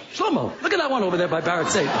 Shlomo, look at that one over there by Barrett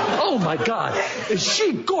Safe. Oh, my God. Is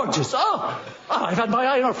she gorgeous? Oh, I've had my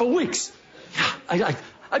eye on her for weeks. Yeah,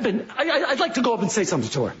 I'd like to go up and say something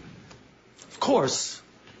to her. Of course,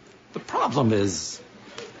 the problem is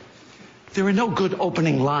there are no good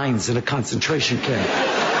opening lines in a concentration camp.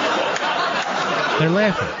 They're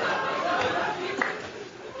laughing.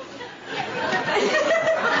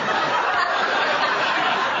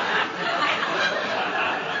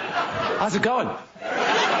 How's it going?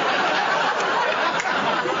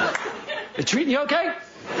 They treating you okay?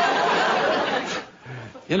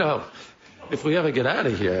 You know, if we ever get out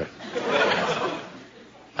of here,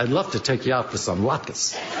 I'd love to take you out for some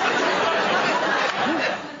latkes.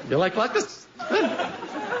 You like latkes?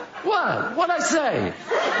 What? What'd I say?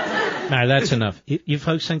 All right, that's enough. You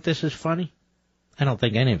folks think this is funny? I don't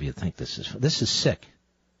think any of you think this is funny. This is sick.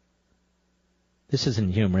 This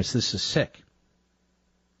isn't humorous. This is sick.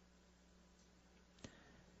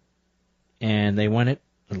 And they went it.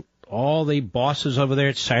 All the bosses over there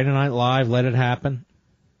at Saturday Night Live let it happen.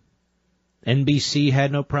 NBC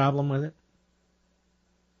had no problem with it.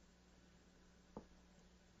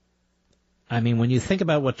 I mean, when you think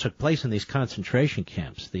about what took place in these concentration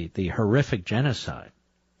camps, the horrific genocide,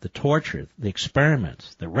 the torture, the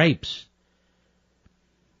experiments, the rapes,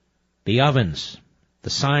 the ovens, the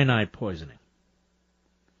cyanide poisoning,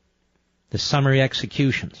 the summary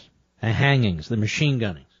executions, the hangings, the machine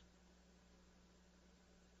gunnings,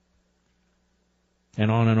 and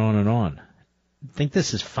on and on and on. Think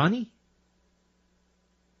this is funny?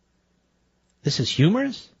 This is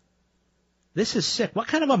humorous? This is sick. What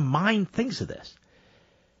kind of a mind thinks of this?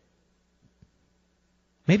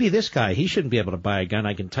 Maybe this guy, he shouldn't be able to buy a gun,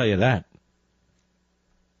 I can tell you that.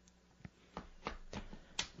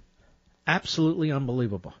 Absolutely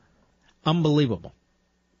unbelievable. Unbelievable.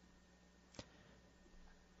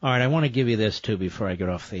 All right, I want to give you this, too, before I get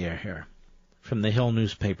off the air here. From the Hill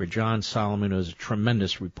newspaper, John Solomon, who is a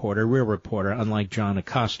tremendous reporter, real reporter, unlike John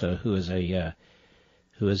Acosta, who is he's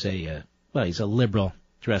a liberal,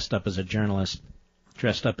 dressed up as a journalist,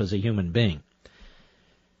 dressed up as a human being.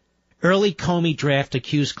 Early Comey draft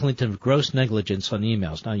accused Clinton of gross negligence on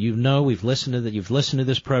emails. Now, you've listened to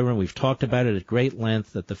this program, we've talked about it at great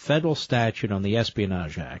length, that the federal statute on the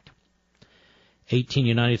Espionage Act, 18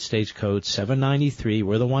 United States Code 793,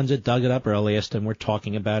 we're the ones that dug it up earliest, and we're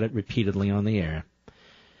talking about it repeatedly on the air,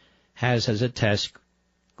 has as a test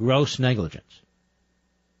gross negligence.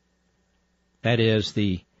 That is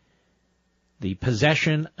the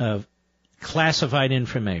possession of classified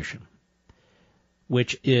information,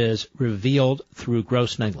 which is revealed through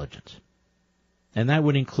gross negligence. And that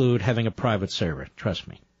would include having a private server, trust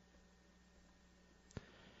me.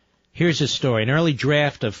 Here's his story. An early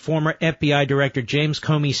draft of former FBI Director James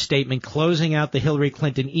Comey's statement closing out the Hillary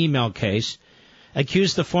Clinton email case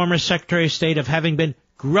accused the former Secretary of State of having been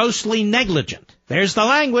grossly negligent. There's the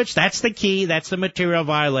language. That's the key. That's the material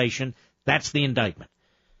violation. That's the indictment.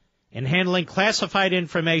 In handling classified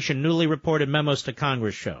information, newly reported memos to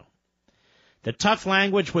Congress show. The tough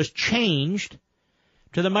language was changed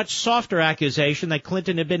to the much softer accusation that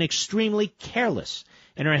Clinton had been extremely careless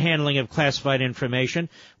in her handling of classified information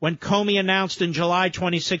when Comey announced in July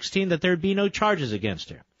 2016 that there would be no charges against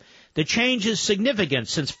her. The change is significant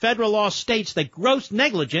since federal law states that gross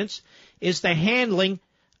negligence is the handling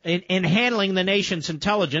the nation's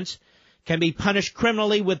intelligence can be punished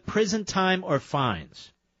criminally with prison time or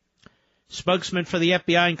fines. Spokesman for the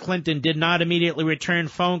FBI and Clinton did not immediately return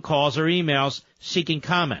phone calls or emails seeking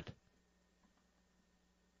comment.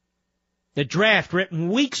 The draft, written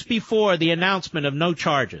weeks before the announcement of no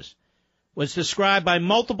charges, was described by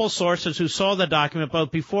multiple sources who saw the document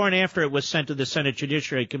both before and after it was sent to the Senate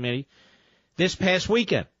Judiciary Committee this past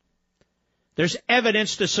weekend. There's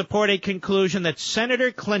evidence to support a conclusion that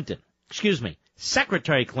Secretary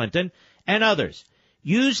Clinton and others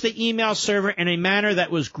used the email server in a manner that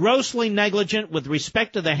was grossly negligent with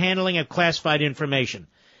respect to the handling of classified information.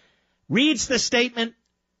 Reads the statement,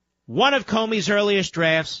 one of Comey's earliest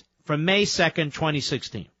drafts from May 2nd,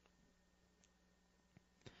 2016.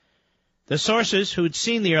 The sources who'd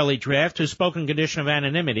seen the early draft, who spoke in condition of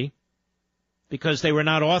anonymity, because they were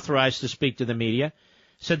not authorized to speak to the media,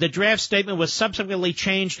 said the draft statement was subsequently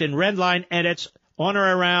changed in red line edits on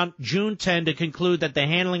or around June 10 to conclude that the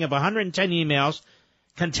handling of 110 emails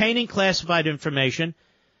containing classified information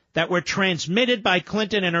that were transmitted by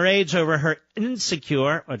Clinton and her aides over her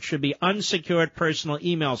unsecured personal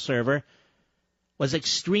email server was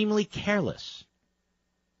extremely careless.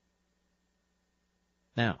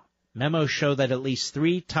 Now, memos show that at least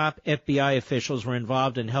 3 top FBI officials were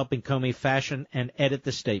involved in helping Comey fashion and edit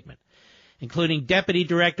the statement, including Deputy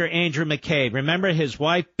Director Andrew McCabe. Remember, his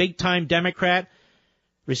wife, big-time Democrat,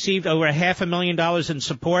 received over $500,000 in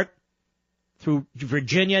support through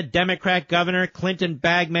Virginia Democrat Governor Clinton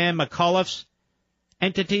bagman McAuliffe's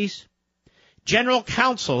entities. General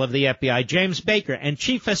Counsel of the FBI, James Baker, and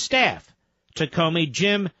Chief of Staff to Comey,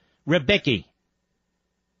 Jim Rybicki.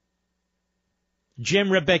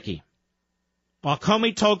 While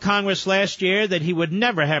Comey told Congress last year that he would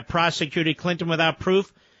never have prosecuted Clinton without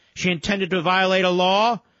proof she intended to violate a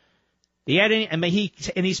law, the editing, and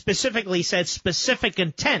he specifically said specific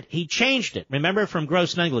intent. He changed it, remember, from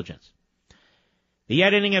gross negligence. The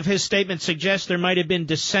editing of his statement suggests there might have been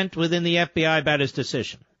dissent within the FBI about his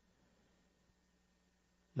decision.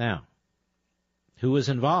 Now, who was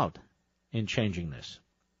involved in changing this?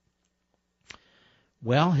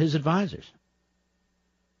 Well, his advisors.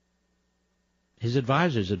 His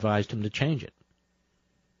advisors advised him to change it.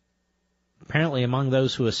 Apparently among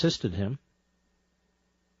those who assisted him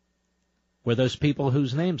were those people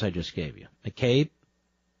whose names I just gave you. McCabe,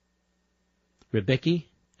 Rybicki,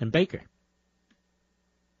 and Baker.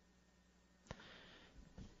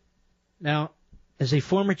 Now, as a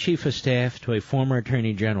former chief of staff to a former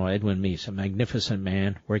Attorney General, Edwin Meese, a magnificent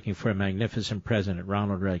man working for a magnificent President,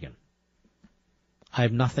 Ronald Reagan, I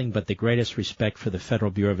have nothing but the greatest respect for the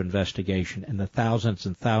Federal Bureau of Investigation and the thousands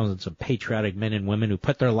and thousands of patriotic men and women who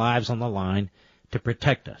put their lives on the line to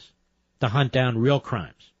protect us, to hunt down real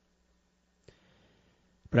crimes.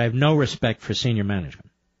 But I have no respect for senior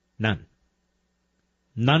management. None.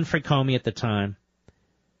 None for Comey at the time,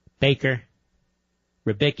 Baker,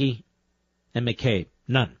 Rybicki, and McCabe.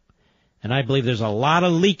 None. And I believe there's a lot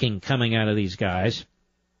of leaking coming out of these guys,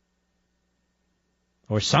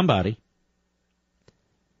 or somebody,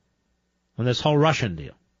 on this whole Russian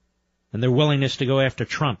deal, and their willingness to go after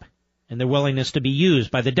Trump, and their willingness to be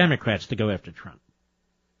used by the Democrats to go after Trump.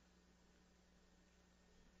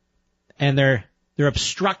 And their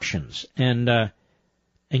obstructions and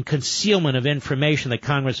concealment of information that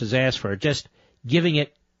Congress has asked for, just giving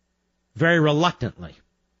it very reluctantly.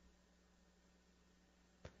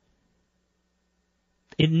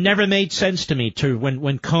 It never made sense to me to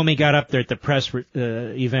when Comey got up there at the press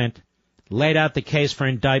event, laid out the case for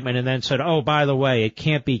indictment, and then said, oh, by the way, it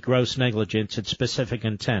can't be gross negligence, it's specific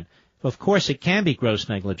intent. Well, of course it can be gross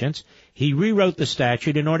negligence. He rewrote the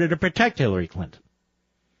statute in order to protect Hillary Clinton.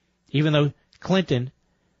 Even though Clinton,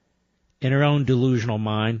 in her own delusional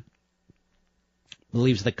mind,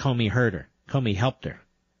 believes that Comey hurt her. Comey helped her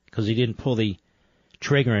because he didn't pull the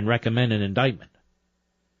trigger and recommend an indictment.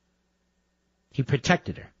 He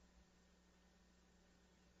protected her.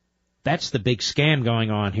 That's the big scam going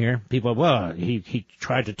on here. People, well, he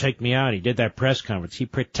tried to take me out. He did that press conference. He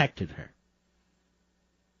protected her.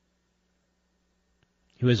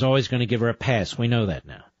 He was always going to give her a pass. We know that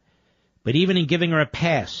now. But even in giving her a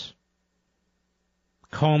pass,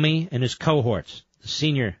 Comey and his cohorts, the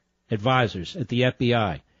senior advisors at the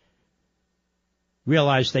FBI,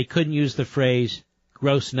 realized they couldn't use the phrase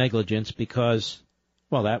gross negligence because,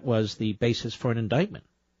 well, that was the basis for an indictment.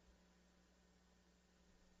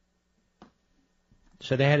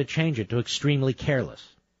 So they had to change it to extremely careless.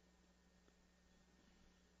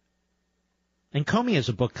 And Comey has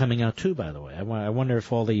a book coming out, too, by the way. I wonder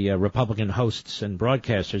if all the Republican hosts and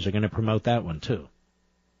broadcasters are going to promote that one, too.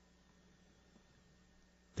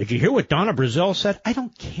 Did you hear what Donna Brazile said? I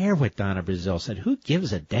don't care what Donna Brazile said. Who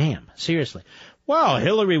gives a damn? Seriously. Well,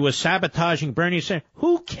 Hillary was sabotaging Bernie Sanders.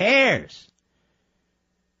 Who cares?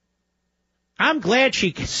 I'm glad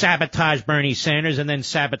she sabotaged Bernie Sanders and then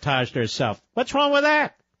sabotaged herself. What's wrong with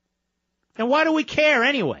that? And why do we care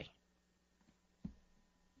anyway?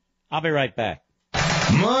 I'll be right back.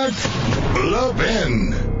 Mark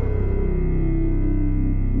Levin.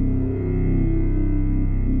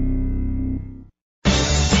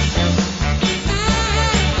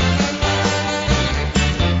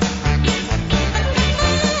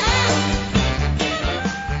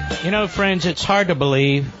 You know, friends, it's hard to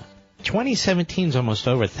believe. 2017's almost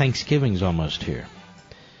over. Thanksgiving's almost here.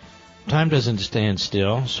 Time doesn't stand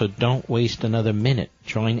still, so don't waste another minute.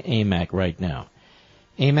 Join AMAC right now.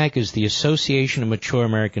 AMAC is the Association of Mature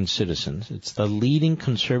American Citizens. It's the leading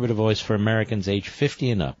conservative voice for Americans age 50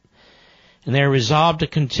 and up. And they are resolved to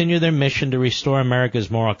continue their mission to restore America's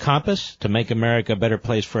moral compass, to make America a better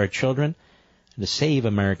place for our children, and to save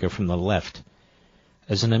America from the left.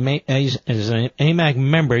 As an AMAC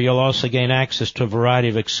member, you'll also gain access to a variety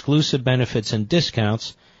of exclusive benefits and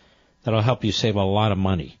discounts that'll help you save a lot of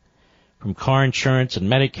money. From car insurance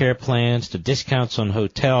and Medicare plans to discounts on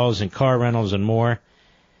hotels and car rentals and more,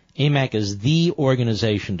 AMAC is the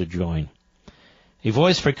organization to join. A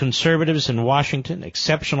voice for conservatives in Washington,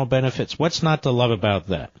 exceptional benefits. What's not to love about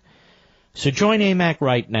that? So join AMAC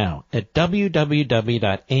right now at www.amac.us.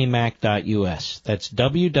 That's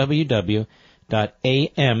www.amac.us.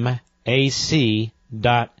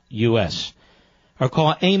 Or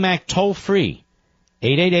call AMAC toll-free,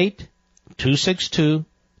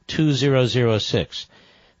 888-262-2006.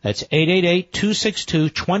 That's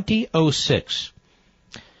 888-262-2006.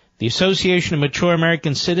 The Association of Mature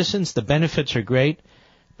American Citizens, the benefits are great,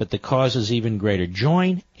 but the cause is even greater.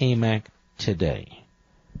 Join AMAC today.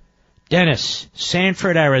 Dennis,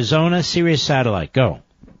 Sanford, Arizona, Sirius Satellite, go.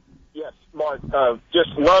 Yes, Mark, just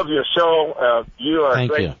love your show. You are a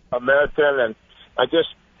great American, and I just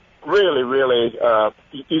really,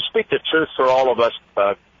 you speak the truth for all of us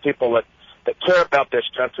people that care about this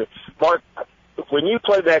country. Mark, when you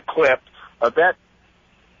play that clip of that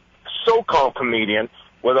so-called comedian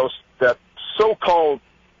with that so-called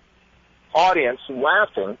audience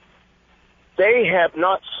laughing, they have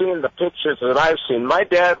not seen the pictures that I've seen. My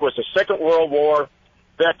dad was a Second World War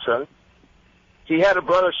veteran. He had a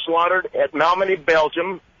brother slaughtered at Malmedy,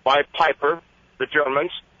 Belgium by Piper, the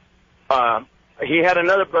Germans. He had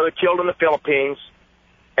another brother killed in the Philippines.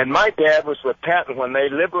 And my dad was with Patton when they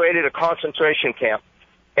liberated a concentration camp.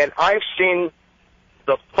 And I've seen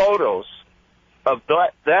the photos of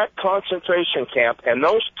that concentration camp and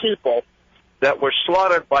those people that were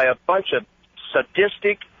slaughtered by a bunch of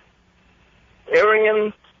sadistic,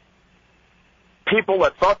 Aryan people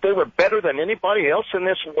that thought they were better than anybody else in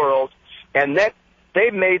this world, and that they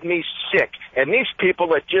made me sick. And these people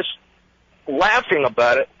that just laughing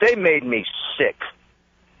about it, they made me sick.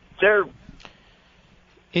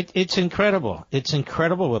 It's incredible. It's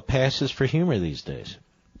incredible what passes for humor these days.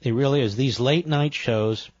 It really is. These late night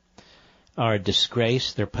shows are a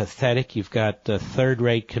disgrace. They're pathetic. You've got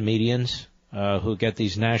third-rate comedians who get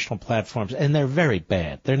these national platforms, and they're very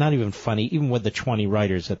bad. They're not even funny, even with the 20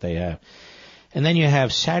 writers that they have. And then you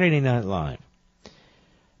have Saturday Night Live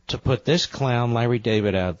to put this clown, Larry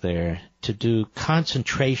David, out there to do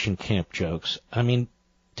concentration camp jokes. I mean,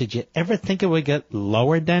 did you ever think it would get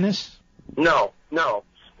lower, Dennis? No.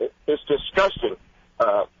 It's disgusting.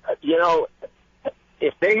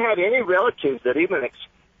 If they had any relatives that even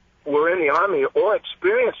were in the Army or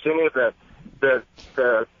experienced any of the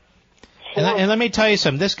and let me tell you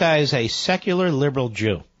something. This guy is a secular liberal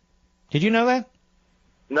Jew. Did you know that?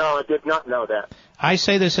 No, I did not know that. I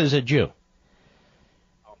say this as a Jew.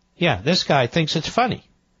 Yeah, this guy thinks it's funny.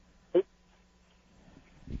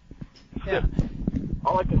 Yeah.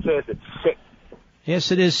 All I can say is it's sick.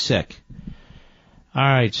 Yes, it is sick. All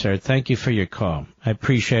right, sir. Thank you for your call. I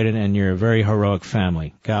appreciate it, and you're a very heroic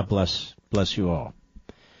family. God bless you all.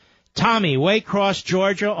 Tommy, Waycross,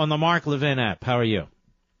 Georgia, on the Mark Levin app. How are you?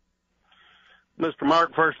 Mr.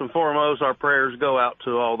 Mark, first and foremost, our prayers go out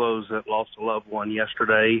to all those that lost a loved one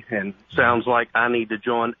yesterday, and sounds like I need to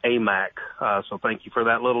join AMAC. So thank you for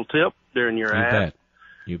that little tip during your ad.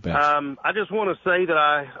 You bet. I just want to say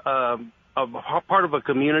that I'm part of a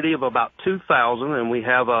community of about 2,000, and we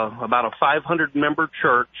have about a 500-member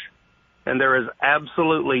church, and there is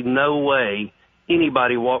absolutely no way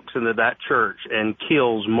anybody walks into that church and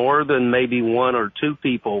kills more than maybe one or two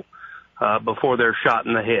people before they're shot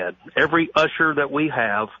in the head. Every usher that we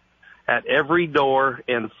have at every door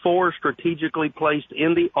and 4 strategically placed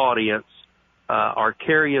in the audience are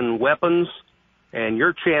carrying weapons, and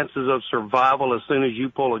your chances of survival as soon as you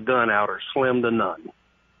pull a gun out are slim to none.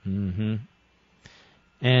 Mm-hmm.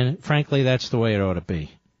 And, frankly, that's the way it ought to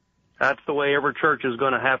be. That's the way every church is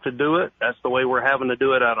going to have to do it. That's the way we're having to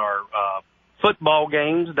do it at our football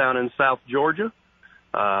games down in South Georgia.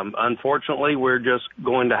 Unfortunately, we're just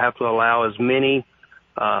going to have to allow as many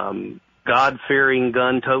God-fearing,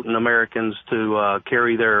 gun-toting Americans to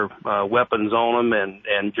carry their weapons on them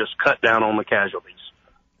and just cut down on the casualties.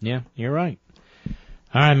 Yeah, you're right.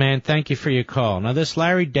 All right, man, thank you for your call. Now, this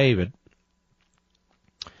Larry David,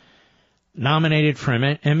 nominated for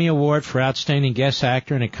an Emmy Award for Outstanding Guest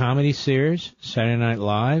Actor in a Comedy Series, Saturday Night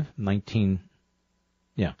Live,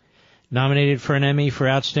 Nominated for an Emmy for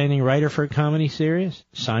Outstanding Writer for a Comedy Series,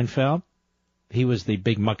 Seinfeld. He was the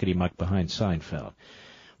big muckety-muck behind Seinfeld.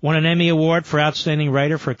 Won an Emmy Award for Outstanding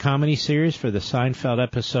Writer for a Comedy Series for the Seinfeld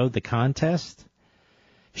episode The Contest.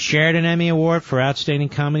 Shared an Emmy Award for Outstanding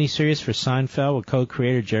Comedy Series for Seinfeld with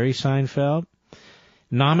co-creator Jerry Seinfeld.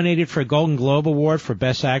 Nominated for a Golden Globe Award for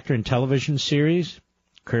Best Actor in Television Series,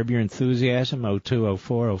 Curb Your Enthusiasm, 02,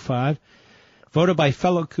 04, 05. Voted by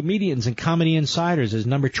fellow comedians and comedy insiders as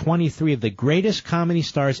number 23 of the greatest comedy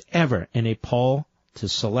stars ever in a poll to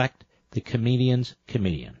select the comedian's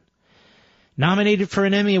comedian. Nominated for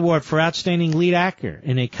an Emmy Award for Outstanding Lead Actor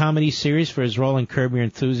in a Comedy Series for his role in Curb Your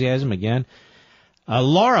Enthusiasm, again. A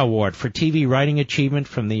Laura Award for TV Writing Achievement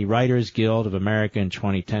from the Writers Guild of America in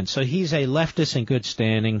 2010. So he's a leftist in good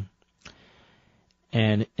standing,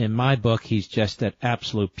 and in my book, he's just that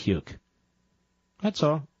absolute puke. That's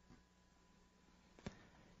all.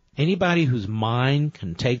 Anybody whose mind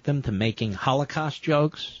can take them to making Holocaust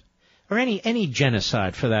jokes, or any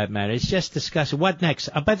genocide for that matter, it's just disgusting. What next?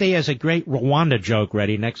 I bet he has a great Rwanda joke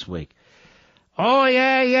ready next week. Oh,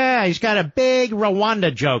 yeah, he's got a big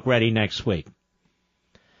Rwanda joke ready next week.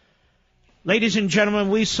 Ladies and gentlemen,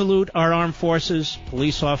 we salute our armed forces,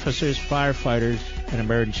 police officers, firefighters, and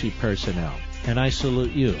emergency personnel. And I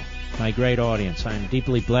salute you, my great audience. I am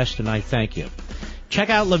deeply blessed, and I thank you. Check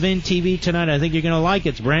out Levin TV tonight. I think you're going to like it.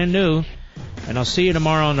 It's brand new. And I'll see you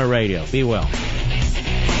tomorrow on the radio. Be well.